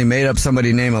randomly made up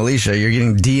somebody named Alicia. You're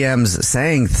getting DMs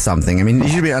saying something. I mean, you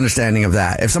should be understanding of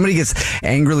that. If somebody gets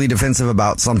angrily defensive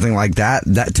about something like that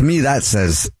to me, that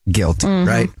says guilt,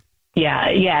 right? Yeah.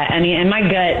 I mean, and my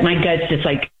gut's just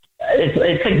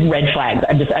it's like red flags.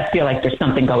 I feel like there's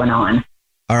something going on.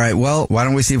 All right. Well, why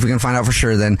don't we see if we can find out for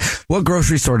sure then? What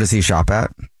grocery store does he shop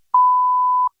at?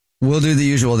 We'll do the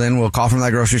usual then. We'll call from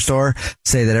that grocery store,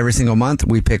 say that every single month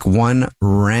we pick one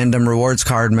random rewards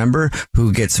card member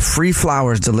who gets free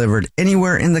flowers delivered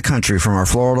anywhere in the country from our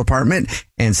floral department,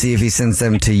 and see if he sends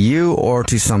them to you or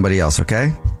to somebody else,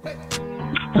 okay?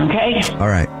 Okay. All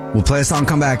right. We'll play a song,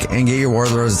 come back, and get your War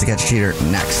of the Roses to Catch a Cheater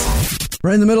next.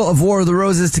 Right in the middle of War of the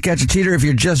Roses to Catch a Cheater. If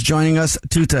you're just joining us,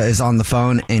 Tuta is on the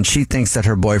phone, and she thinks that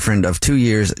her boyfriend of 2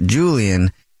 years,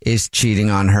 Julian, is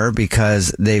cheating on her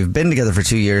because they've been together for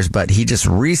 2 years, but he just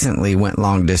recently went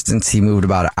long distance. He moved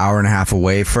about an hour and a half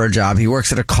away for a job. He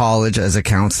works at a college as a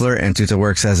counselor, and Tuta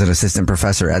works as an assistant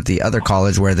professor at the other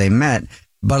college where they met.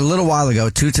 But a little while ago,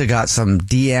 Tuta got some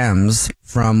DMs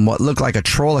from what looked like a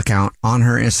troll account on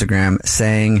her Instagram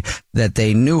saying that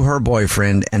they knew her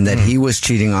boyfriend and that he was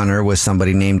cheating on her with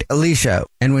somebody named Alicia.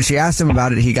 And when she asked him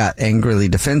about it, he got angrily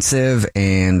defensive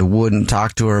and wouldn't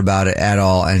talk to her about it at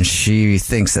all. And she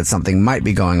thinks that something might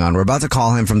be going on. We're about to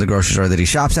call him from the grocery store that he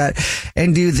shops at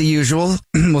and do the usual.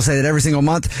 We'll say that every single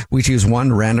month we choose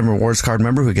one random rewards card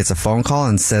member who gets a phone call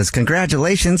and says,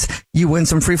 congratulations, you win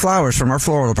some free flowers from our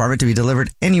floral department to be delivered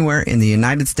anywhere in the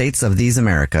United States of these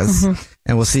Americas.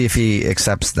 And we'll see if he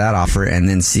accepts that offer and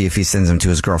then see if he sends them to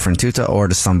his girlfriend Tuta or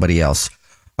to somebody else.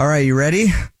 All right, you ready?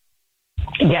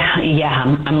 Yeah,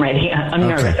 I'm ready. I'm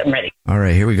nervous. I'm ready. All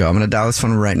right, here we go. I'm going to dial this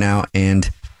phone right now, and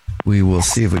we will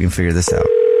see if we can figure this out.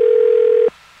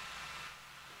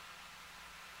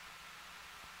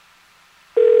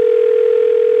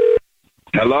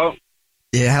 Hello?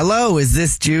 Yeah, hello. Is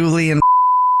this Julian?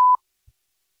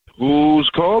 Who's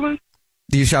calling?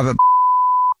 Do you shop at...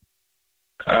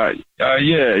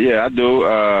 Yeah, I do.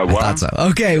 I thought so.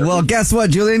 Okay, well, guess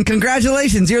what, Julian?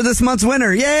 Congratulations. You're this month's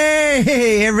winner.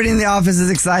 Yay! Everybody in the office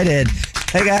is excited.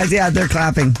 Hey, guys. Yeah, they're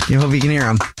clapping. You hope you can hear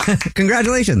them.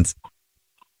 Congratulations.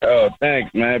 Oh,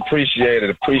 thanks, man. Appreciate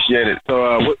it.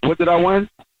 So, what did I win?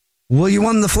 Well, you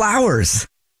won the flowers.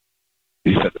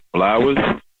 You said the flowers?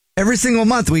 Every single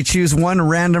month, we choose one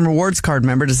random rewards card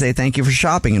member to say thank you for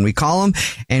shopping. And we call them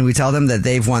and we tell them that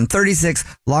they've won 36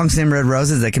 long stem red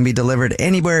roses that can be delivered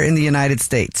anywhere in the United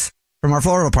States from our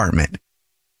floral department.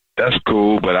 That's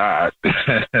cool, but I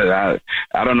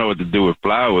don't know what to do with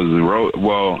flowers.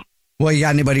 Well, you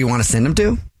got anybody you want to send them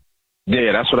to?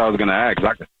 Yeah, that's what I was going to ask.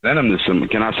 I can send them to some.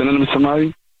 Can I send them to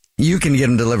somebody? You can get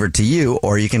them delivered to you,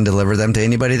 or you can deliver them to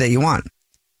anybody that you want.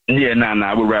 Yeah, no,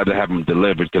 I would rather have them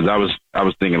delivered because I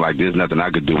was thinking like there's nothing I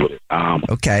could do with it.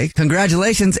 Okay,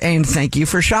 congratulations and thank you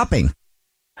for shopping.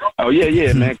 Oh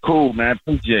yeah, man, cool, man,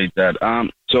 appreciate that.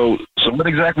 So what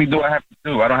exactly do I have to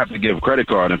do? I don't have to give credit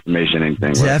card information or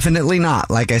anything. Right? Definitely not.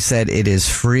 Like I said, it is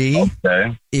free.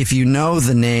 Okay. If you know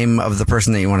the name of the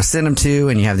person that you want to send them to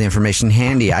and you have the information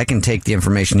handy, I can take the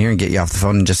information here and get you off the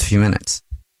phone in just a few minutes.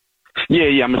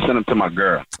 Yeah, I'm gonna send them to my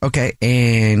girl. Okay,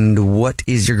 and what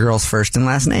is your girl's first and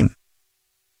last name?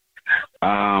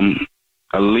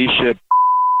 Alicia.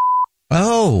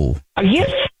 Oh. Are you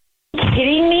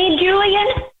kidding me, Julian?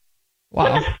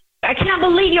 Wow. I cannot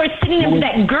believe you're sitting next to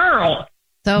that girl.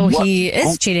 So he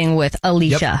is cheating with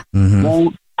Alicia. Yep. Mm-hmm.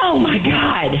 Oh, my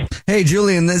God. Hey,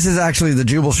 Julian, this is actually the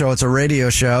Jubal Show. It's a radio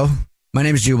show. My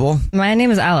name is Jubal. My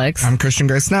name is Alex. I'm Christian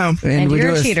Gray Snow. And we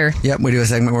you're do a cheater. Yep, we do a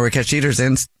segment where we catch cheaters,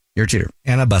 and you're a cheater.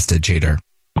 And a busted cheater.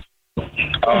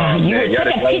 You're such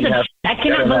a piece of... I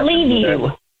cannot believe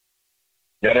you.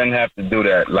 Y'all didn't have to do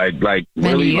that. Like Maybe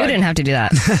really, you didn't have to do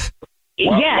that.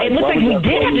 Yeah, it looks like we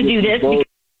did have to do this.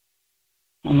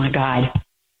 Oh, my God.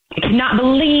 I cannot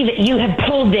believe that you have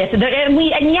pulled this. And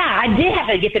I did have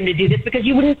to get them to do this because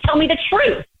you wouldn't tell me the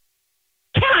truth.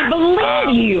 Cannot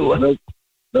believe you.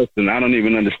 Listen, I don't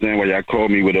even understand why y'all called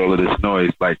me with all of this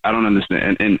noise. Like, I don't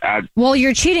understand. And Well,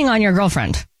 you're cheating on your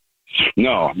girlfriend.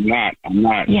 No, I'm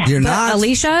not. Yeah. You're But not?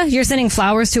 Alicia, you're sending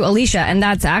flowers to Alicia, and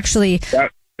that's actually...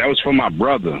 That was for my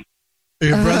brother.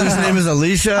 Your brother's name is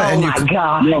Alicia? Oh, my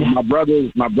God. No, my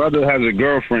brother has a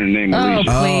girlfriend named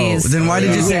Alicia. Oh, please. Then why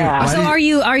did you say... So are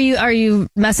you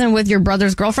messing with your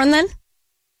brother's girlfriend then?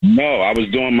 No, I was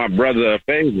doing my brother a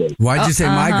favor. Why'd you say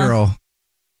my girl?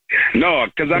 No,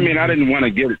 because, I didn't want to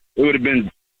get it. It would have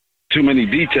been too many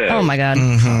details. Oh, my God.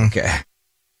 Mm-hmm. Okay.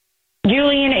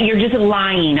 Julian, you're just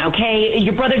lying, okay?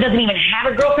 Your brother doesn't even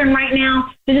have a girlfriend right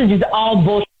now. This is just all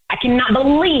bullshit. I cannot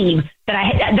believe that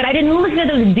I didn't listen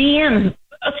to those DMs.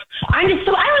 I don't even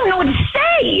know what to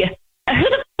say. Who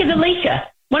the f*** is Alicia?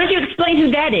 Why don't you explain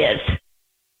who that is?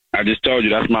 I just told you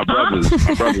that's my brother's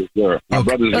girl. My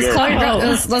brother's girl.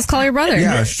 Let's call your brother.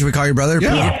 Yeah, should we call your brother?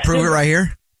 Yeah. Prove it right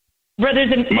here?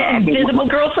 Brother's invisible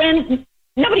girlfriend?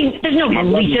 There's no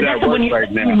Alicia. That's the one you...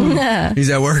 Right now. He's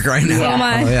at work right now. So am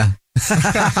I. Oh, yeah.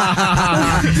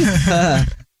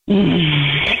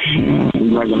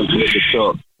 I'm not going to do the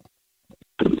talk.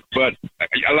 But,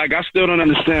 I still don't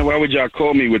understand. Why would y'all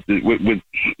call me with that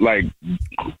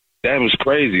was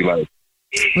crazy. Like,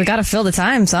 we got to fill the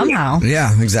time somehow.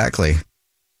 Yeah, exactly.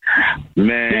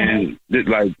 Man,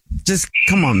 just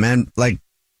come on, man. Like,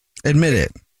 admit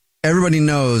it. Everybody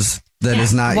knows that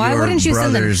it's not Why your wouldn't you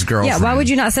send them? brother's girlfriend. Yeah, why would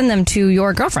you not send them to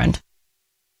your girlfriend?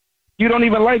 You don't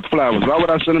even like flowers. Why would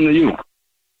I send them to you?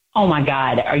 Oh, my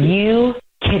God. Are you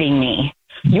kidding me?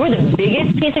 You're the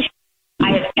biggest piece of shit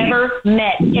I have ever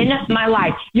met in my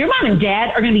life. Your mom and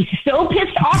dad are going to be so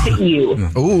pissed off at you.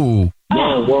 Ooh.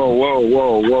 Whoa.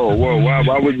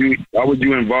 Why would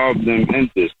you involve them in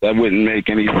this? That wouldn't make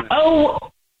any sense. Oh,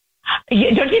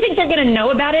 don't you think they're going to know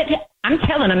about it? I'm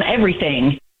telling them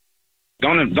everything.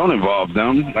 Don't involve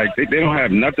them. Like, they don't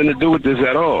have nothing to do with this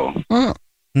at all.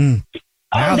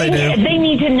 Now they do. They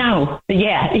need to know.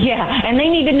 Yeah. And they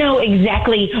need to know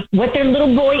exactly what their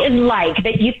little boy is like.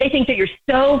 They think that you're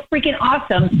so freaking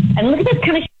awesome. And look at this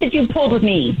kind of shit that you pulled with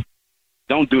me.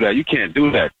 Don't do that. You can't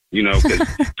do that. Cause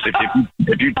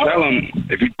if you tell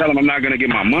them I'm not going to get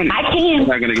my money. I can. I'm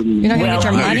not going to get. You're not going to get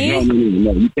your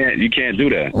money? No, you can't do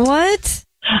that. What?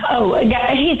 Oh,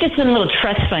 he's just a little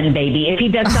trust fund baby. If he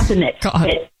does something that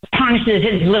tarnishes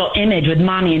his little image with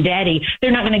mommy and daddy, they're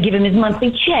not going to give him his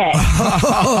monthly check.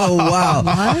 Oh, wow.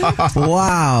 What?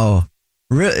 Wow.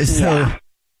 Really? So, Yeah.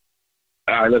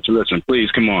 All right, listen. Please,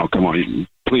 come on.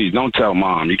 Please, don't tell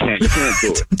mom. You can't do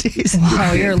it.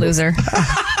 Wow, you're a loser.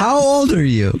 How old are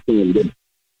you?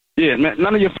 Yeah, man,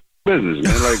 none of your business,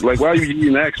 man. Like, why are you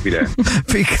even ask me that?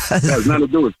 Because that has nothing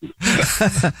to do with it.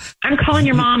 I'm calling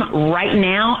your mom right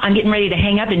now. I'm getting ready to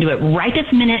hang up and do it right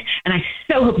this minute. And I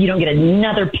so hope you don't get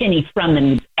another penny from them,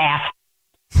 you ass.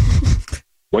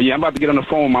 Well, yeah, I'm about to get on the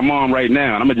phone with my mom right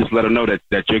now, and I'm going to just let her know that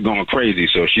you're going crazy,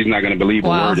 so she's not going to believe a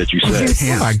word that you said.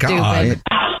 Oh, my God.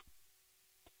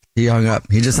 He hung up.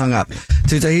 He just hung up.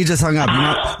 Tuesday, he just hung up.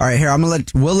 All right, here,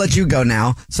 we'll let you go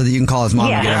now so that you can call his mom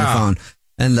and get on the phone.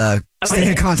 And stay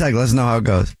in contact. Let us know how it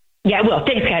goes. Yeah, I will.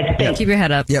 Thanks, guys. Thanks. Keep your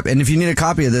head up. Yep, and if you need a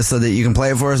copy of this so that you can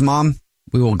play it for his mom,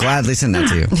 we will gladly send that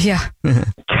to you. Yeah.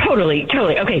 Totally.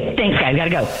 Okay, thanks, guys. Gotta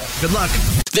go. Good luck.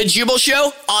 The Jubal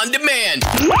Show on demand.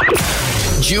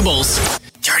 Jubal's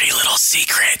dirty little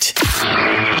secret.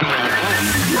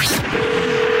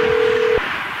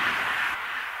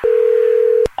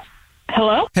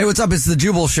 Hello? Hey, what's up? It's the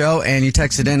Jubal Show, and you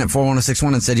texted in at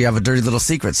 41061 and said you have a dirty little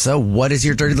secret. So what is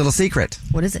your dirty little secret?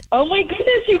 What is it? Oh my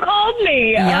goodness, you called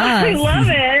me. Yes. I love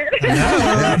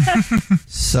it.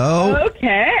 So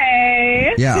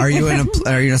Okay. yeah, are you in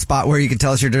a spot where you can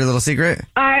tell us your dirty little secret?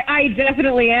 I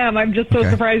definitely am. I'm just so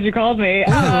surprised you called me.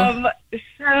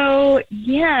 So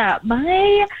yeah,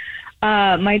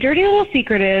 My dirty little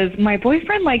secret is my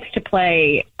boyfriend likes to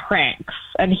play pranks,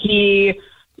 and he,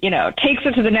 takes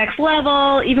it to the next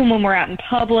level, even when we're out in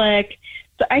public.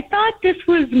 So I thought this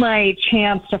was my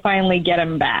chance to finally get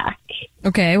him back.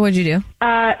 Okay, what'd you do?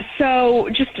 So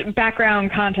just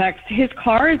background context, his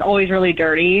car is always really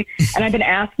dirty, and I've been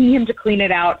asking him to clean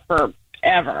it out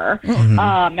forever,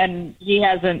 and he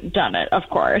hasn't done it, of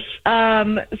course.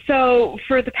 So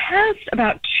for the past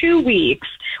about 2 weeks,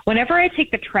 whenever I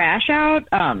take the trash out,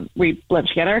 we live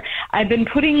together, I've been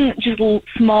putting just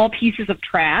small pieces of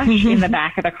trash in the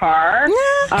back of the car,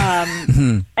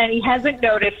 and he hasn't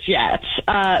noticed yet.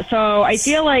 So I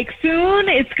feel like soon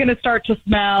it's going to start to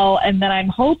smell, and then I'm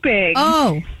hoping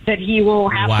that he will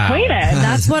have to clean it.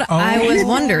 That's what I was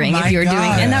wondering if you were doing.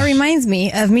 And that reminds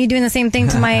me of me doing the same thing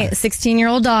to my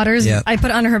 16-year-old daughters. Yep. I put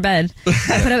it under her bed.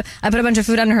 I put a bunch of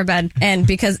food under her bed, and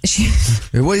because she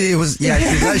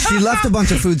left a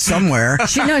bunch of food somewhere.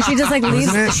 She just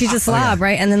leaves. She's a slob,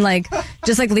 right? And then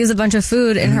leaves a bunch of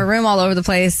food in her room all over the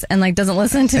place, and doesn't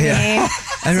listen to me.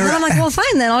 And then I'm like, well,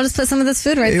 fine, then I'll just put some of this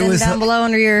food down below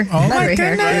under your bed right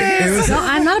here. No,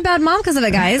 I'm not a bad mom because of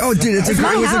it, guys. Oh, dude, it was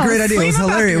a great idea. It was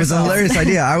hilarious. It was a hilarious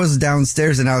idea. I was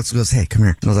downstairs and Alex goes, "Hey, come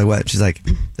here." And I was like, "What?" She's like,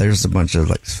 "There's a bunch of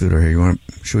food right here.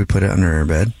 Should we put it under her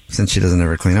bed since she doesn't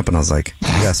ever clean up?" And I was like,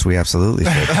 "Yes, we absolutely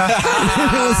should." It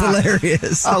was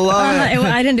hilarious. I love it.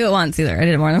 I didn't do it once either. I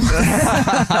did it more than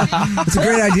once. It's a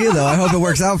great idea, though. I hope it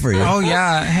works out for you. Oh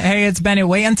yeah. Hey, it's Bennett.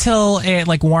 Wait until it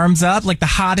warms up, the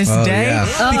hottest day. Yeah.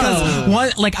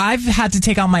 Because I've had to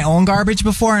take out my own garbage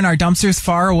before, and our dumpster's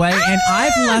far away, and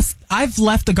I've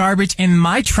left the garbage in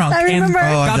my trunk and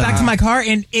got back to my car,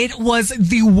 and it was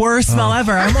the worst smell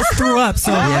ever. I almost threw up.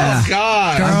 So yeah.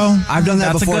 God, girl, I've done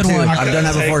that before too. I've done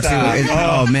that before too.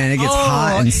 Oh man, it gets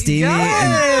hot and steamy.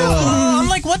 I'm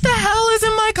like, what the hell is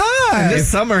in my car? This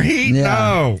summer heat? Yeah.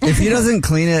 No. If he doesn't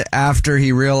clean it after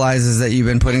he realizes that you've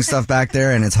been putting stuff back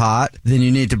there and it's hot, then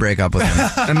you need to break up with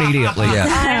him immediately.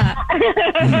 Yeah.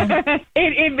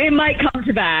 It might come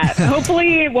to that.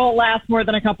 Hopefully it won't last more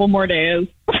than a couple more days.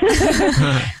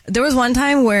 There was one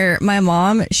time where my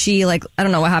mom, she I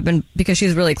don't know what happened because she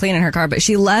was really clean in her car, but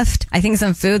she left, I think,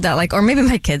 some food that or maybe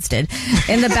my kids did,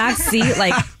 in the back seat,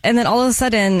 and then all of a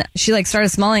sudden she started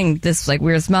smelling this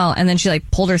weird smell, and then she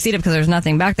pulled her seat up because there was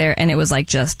nothing back there, and it was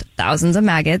just thousands of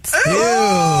maggots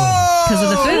because of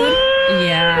the food.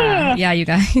 Yeah, you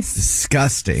guys.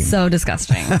 Disgusting. So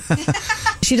disgusting.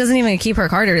 She doesn't even keep her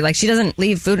car dirty. She doesn't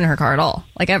leave food in her car at all,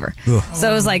 ever. Ugh. So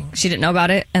it was she didn't know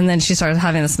about it, and then she started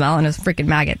having the smell, and it was freaking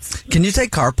maggots. Can you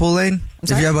take carpool lane if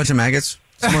you have a bunch of maggots?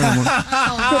 It's more than one.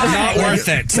 Not worth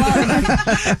it.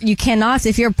 Well, you cannot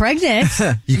if you're pregnant.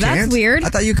 You can't? That's weird. I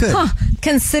thought you could.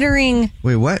 Considering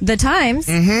Wait, what? The times.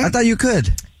 I thought you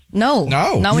could. No,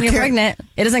 not when you're pregnant.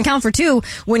 It doesn't count for 2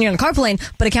 when you're in a carpool lane,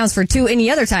 but it counts for 2 any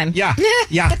other time. Yeah.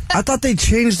 I thought they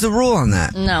changed the rule on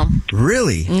that. No.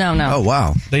 Really? No. Oh,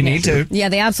 wow. They need to. Yeah,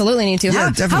 they absolutely need to. Yeah,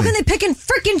 definitely. How can they pick and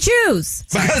freaking choose?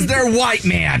 Because they're white,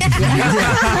 man.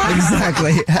 Yeah,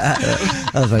 exactly.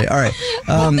 That was funny. All right.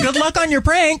 Good luck on your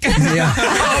prank. Yeah.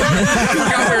 I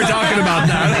forgot we were talking about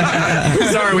that.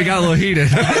 Sorry, we got a little heated.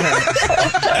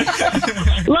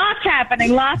 Lots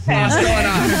happening. What's going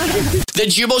on? The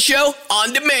Jubal Show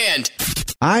on demand.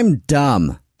 I'm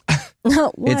dumb.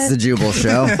 It's the Jubal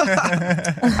Show.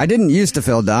 I didn't used to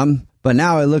feel dumb, but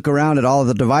now I look around at all of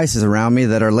the devices around me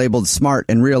that are labeled smart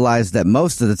and realize that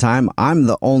most of the time I'm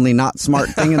the only not smart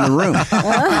thing in the room.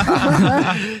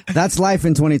 That's life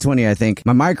in 2020, I think.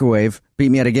 My microwave beat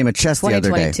me at a game of chess the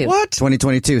other day. What?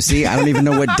 2022. See, I don't even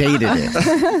know what date it is.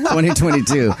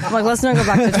 2022. I'm let's not go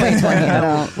back to 2020. I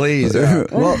don't. Please.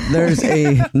 Well, there's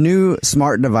a new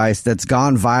smart device that's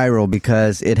gone viral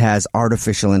because it has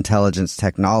artificial intelligence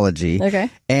technology.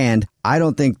 Okay. And I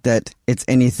don't think that it's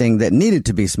anything that needed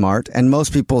to be smart, and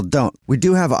most people don't. We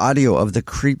do have audio of the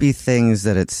creepy things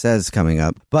that it says coming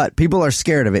up, but people are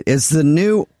scared of it. It's the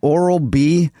new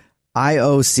Oral-B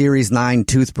IO Series 9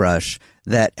 toothbrush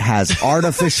that has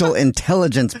artificial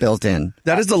intelligence built in.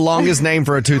 That is the longest name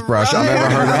for a toothbrush I've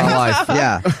ever heard in my life.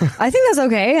 Yeah. I think that's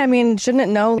okay. I mean, shouldn't it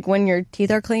know when your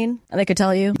teeth are clean? And they could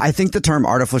tell you. I think the term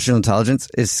artificial intelligence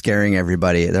is scaring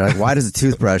everybody. They're like, why does a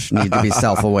toothbrush need to be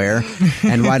self-aware?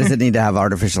 And why does it need to have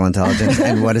artificial intelligence?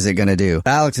 And what is it going to do?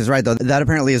 Alex is right, though. That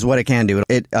apparently is what it can do.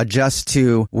 It adjusts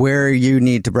to where you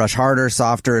need to brush harder,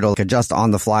 softer. It'll adjust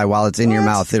on the fly while it's in your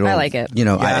mouth. I like it.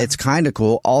 It's kind of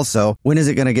cool. Also, when is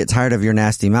it going to get tired of your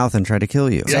nasty mouth and try to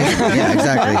kill you? Yeah,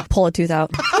 exactly. Pull a tooth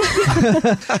out.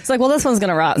 It's like, well, this one's going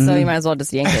to rot, so you might as well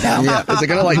just yank it out. Yeah. Is it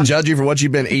going to like judge you for what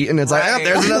you've been eating? It's like, oh,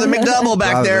 there's another McDouble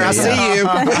back there. I see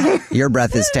you. Your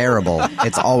breath is terrible.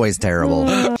 It's always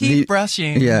terrible. Keep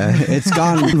brushing. Yeah, it's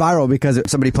gone viral because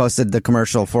somebody posted the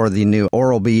commercial for the new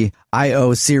Oral-B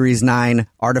IO Series 9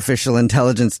 artificial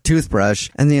intelligence toothbrush,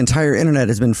 and the entire internet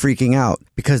has been freaking out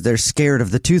because they're scared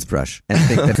of the toothbrush and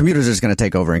think that computers are just going to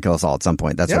take over and kill us all at some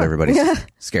point. That's what everybody's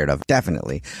scared of.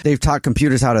 Definitely. They've taught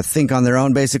computers how to think on their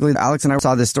own, basically. Alex and I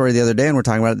saw this story the other day, and we're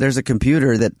talking about it. There's a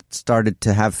computer that started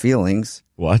to have feelings.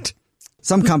 What?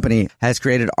 Some company has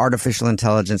created artificial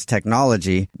intelligence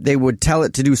technology. They would tell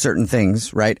it to do certain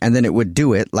things, right? And then it would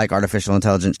do it like artificial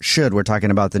intelligence should. We're talking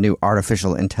about the new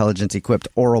artificial intelligence equipped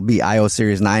Oral-B IO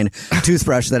Series 9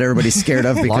 toothbrush that everybody's scared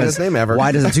of because longest name ever.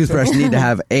 Why does a toothbrush need to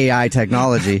have AI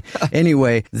technology?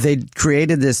 Anyway, they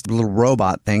created this little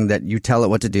robot thing that you tell it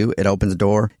what to do. It opens the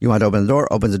door. You want to open the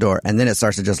door, opens the door. And then it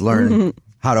starts to just learn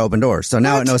how to open doors. So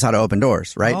now it knows how to open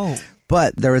doors, right? Oh.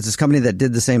 But there was this company that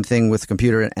did the same thing with the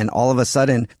computer, and all of a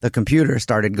sudden, the computer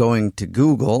started going to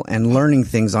Google and learning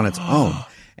things on its own.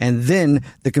 And then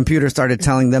the computer started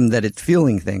telling them that it's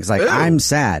feeling things like, I'm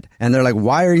sad. And they're like,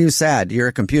 why are you sad? You're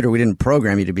a computer. We didn't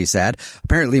program you to be sad.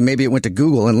 Apparently, maybe it went to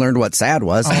Google and learned what sad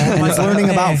was. And it's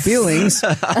learning about feelings.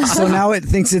 So now it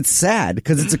thinks it's sad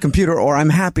because it's a computer, or I'm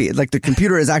happy. Like the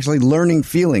computer is actually learning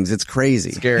feelings. It's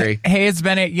crazy. Scary. Hey, it's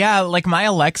Bennett. Yeah, like my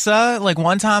Alexa, like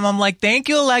one time I'm like, thank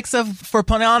you, Alexa, for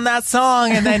putting on that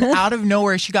song. And then out of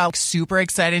nowhere, she got super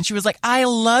excited. And she was like, I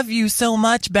love you so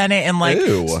much, Bennett. And like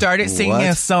started singing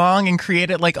a song and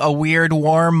created like a weird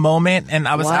warm moment, and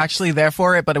I was actually there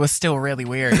for it, but it was still really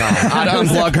weird. I'd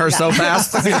unplug her so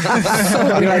fast.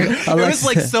 It was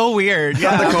like so weird.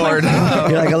 Yeah. The cord.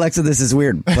 You're like, Alexa, this is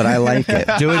weird, but I like it.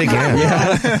 Do it again.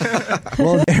 Yeah.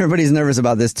 Well, everybody's nervous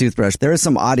about this toothbrush. There is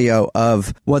some audio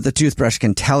of what the toothbrush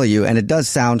can tell you, and it does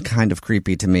sound kind of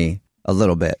creepy to me. A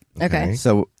little bit. Okay.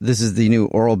 So this is the new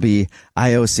Oral-B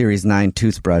IO Series 9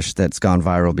 toothbrush that's gone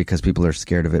viral because people are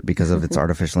scared of it because of its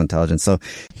artificial intelligence. So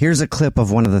here's a clip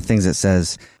of one of the things it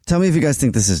says. Tell me if you guys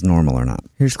think this is normal or not.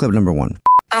 Here's clip number 1.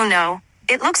 Oh no,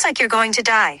 it looks like you're going to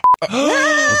die.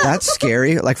 That's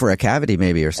scary, like for a cavity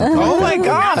maybe or something. Oh my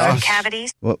Not gosh. from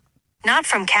cavities. Well, Not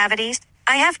from cavities.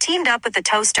 I have teamed up with the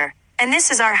toaster, and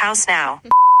this is our house now.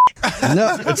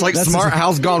 no, It's like smart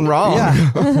house gone wrong. Yeah.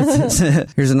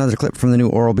 Here's another clip from the new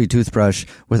Oral-B toothbrush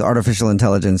with artificial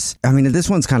intelligence. I mean, this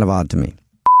one's kind of odd to me.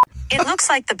 It looks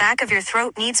like the back of your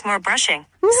throat needs more brushing.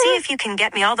 See if you can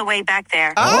get me all the way back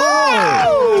there.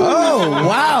 Oh,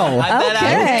 wow.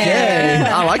 Okay.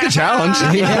 I like a challenge.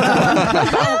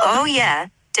 Oh yeah,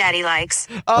 Daddy likes.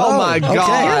 Oh my God.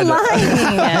 You're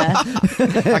lying.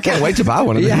 I can't wait to buy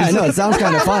one of these. Yeah, I know. It sounds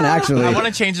kind of fun, actually. I want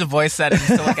to change the voice settings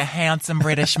to like a handsome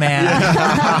British man.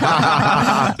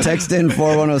 Text in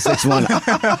 41061.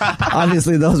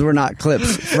 Obviously, those were not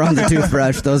clips from the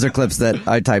toothbrush. Those are clips that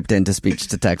I typed into speech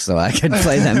to text so I could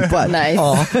play them. But Nice.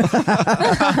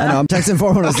 I know, I'm texting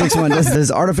 41061.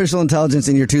 Does artificial intelligence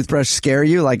in your toothbrush scare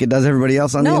you like it does everybody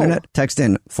else on the internet? Text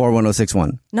in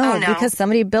 41061. No, Oh, no. because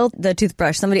somebody built the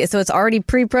toothbrush. So it's already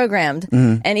pre-programmed.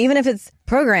 And even if it's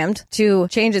programmed to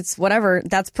change its whatever,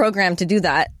 that's programmed to do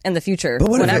that in the future. But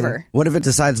whatever. What if it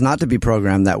decides not to be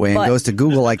programmed that way and But goes to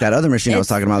Google like that other machine I was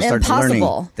talking about, starts learning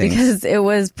impossible things? because it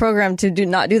was programmed to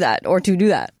not do that or to do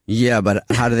that. Yeah, but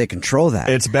how do they control that?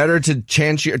 It's better to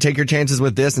take your chances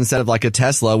with this instead of like a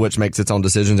Tesla, which makes its own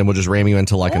decisions and will just ram you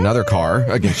into like another car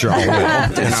against your own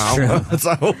will.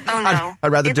 So Oh no,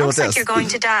 I'd rather it deal looks with like this. you're going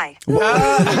to die.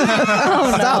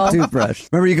 Stop toothbrush.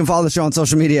 Remember, you can follow the show on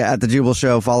social media at The Jubal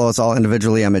Show. Follow us all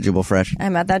individually. I'm at Jubal Fresh.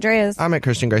 I'm at that Dreas. I'm at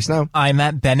Christian Grace Snow. I'm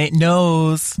at Bennett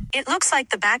Knows. It looks like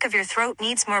the back of your throat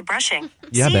needs more brushing.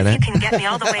 Yeah, See Bennett. if you can get me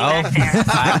all the way back there.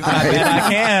 I bet I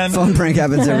can. Phone prank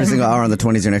happens every single hour on the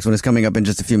 20s. Your next one is coming up in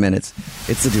just a few minutes.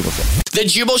 It's The Jubal Show. The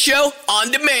Jubal Show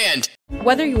on demand.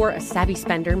 Whether you're a savvy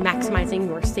spender maximizing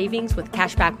your savings with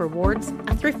cashback rewards,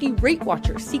 a thrifty rate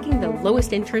watcher seeking the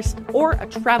lowest interest, or a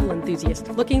travel enthusiast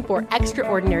looking for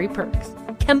extraordinary perks,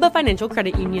 Kemba Financial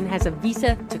Credit Union has a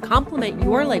visa to complement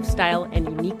your lifestyle and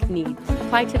unique needs.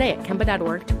 Apply today at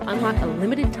Kemba.org to unlock a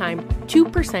limited time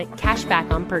 2% cash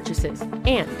back on purchases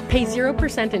and pay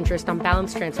 0% interest on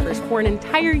balance transfers for an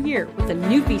entire year with a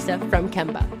new visa from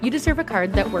Kemba. You deserve a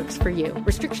card that works for you.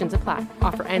 Restrictions apply.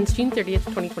 Offer ends June 30th,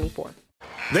 2024.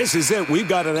 This is it. We've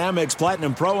got an Amex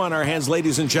Platinum Pro on our hands,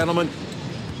 ladies and gentlemen.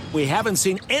 We haven't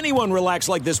seen anyone relax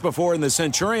like this before in the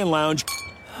Centurion Lounge.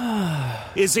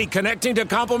 Is he connecting to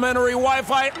complimentary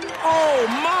Wi-Fi? Oh,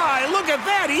 my. Look at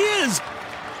that. He is.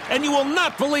 And you will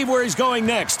not believe where he's going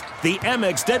next. The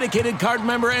Amex dedicated card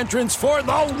member entrance for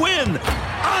the win.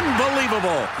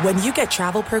 Unbelievable. When you get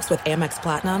travel perks with Amex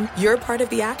Platinum, you're part of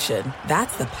the action.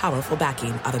 That's the powerful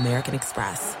backing of American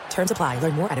Express. Terms apply.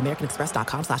 Learn more at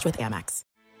americanexpress.com/withAmex.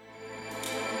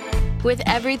 With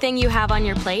everything you have on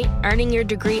your plate, earning your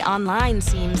degree online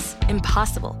seems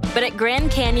impossible. But at Grand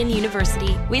Canyon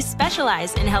University, we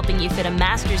specialize in helping you fit a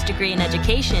master's degree in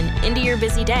education into your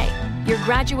busy day. Your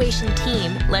graduation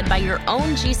team, led by your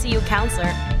own GCU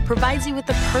counselor, provides you with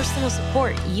the personal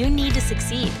support you need to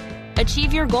succeed.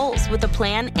 Achieve your goals with a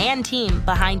plan and team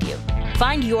behind you.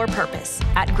 Find your purpose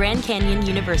at Grand Canyon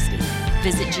University.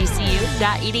 Visit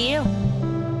gcu.edu.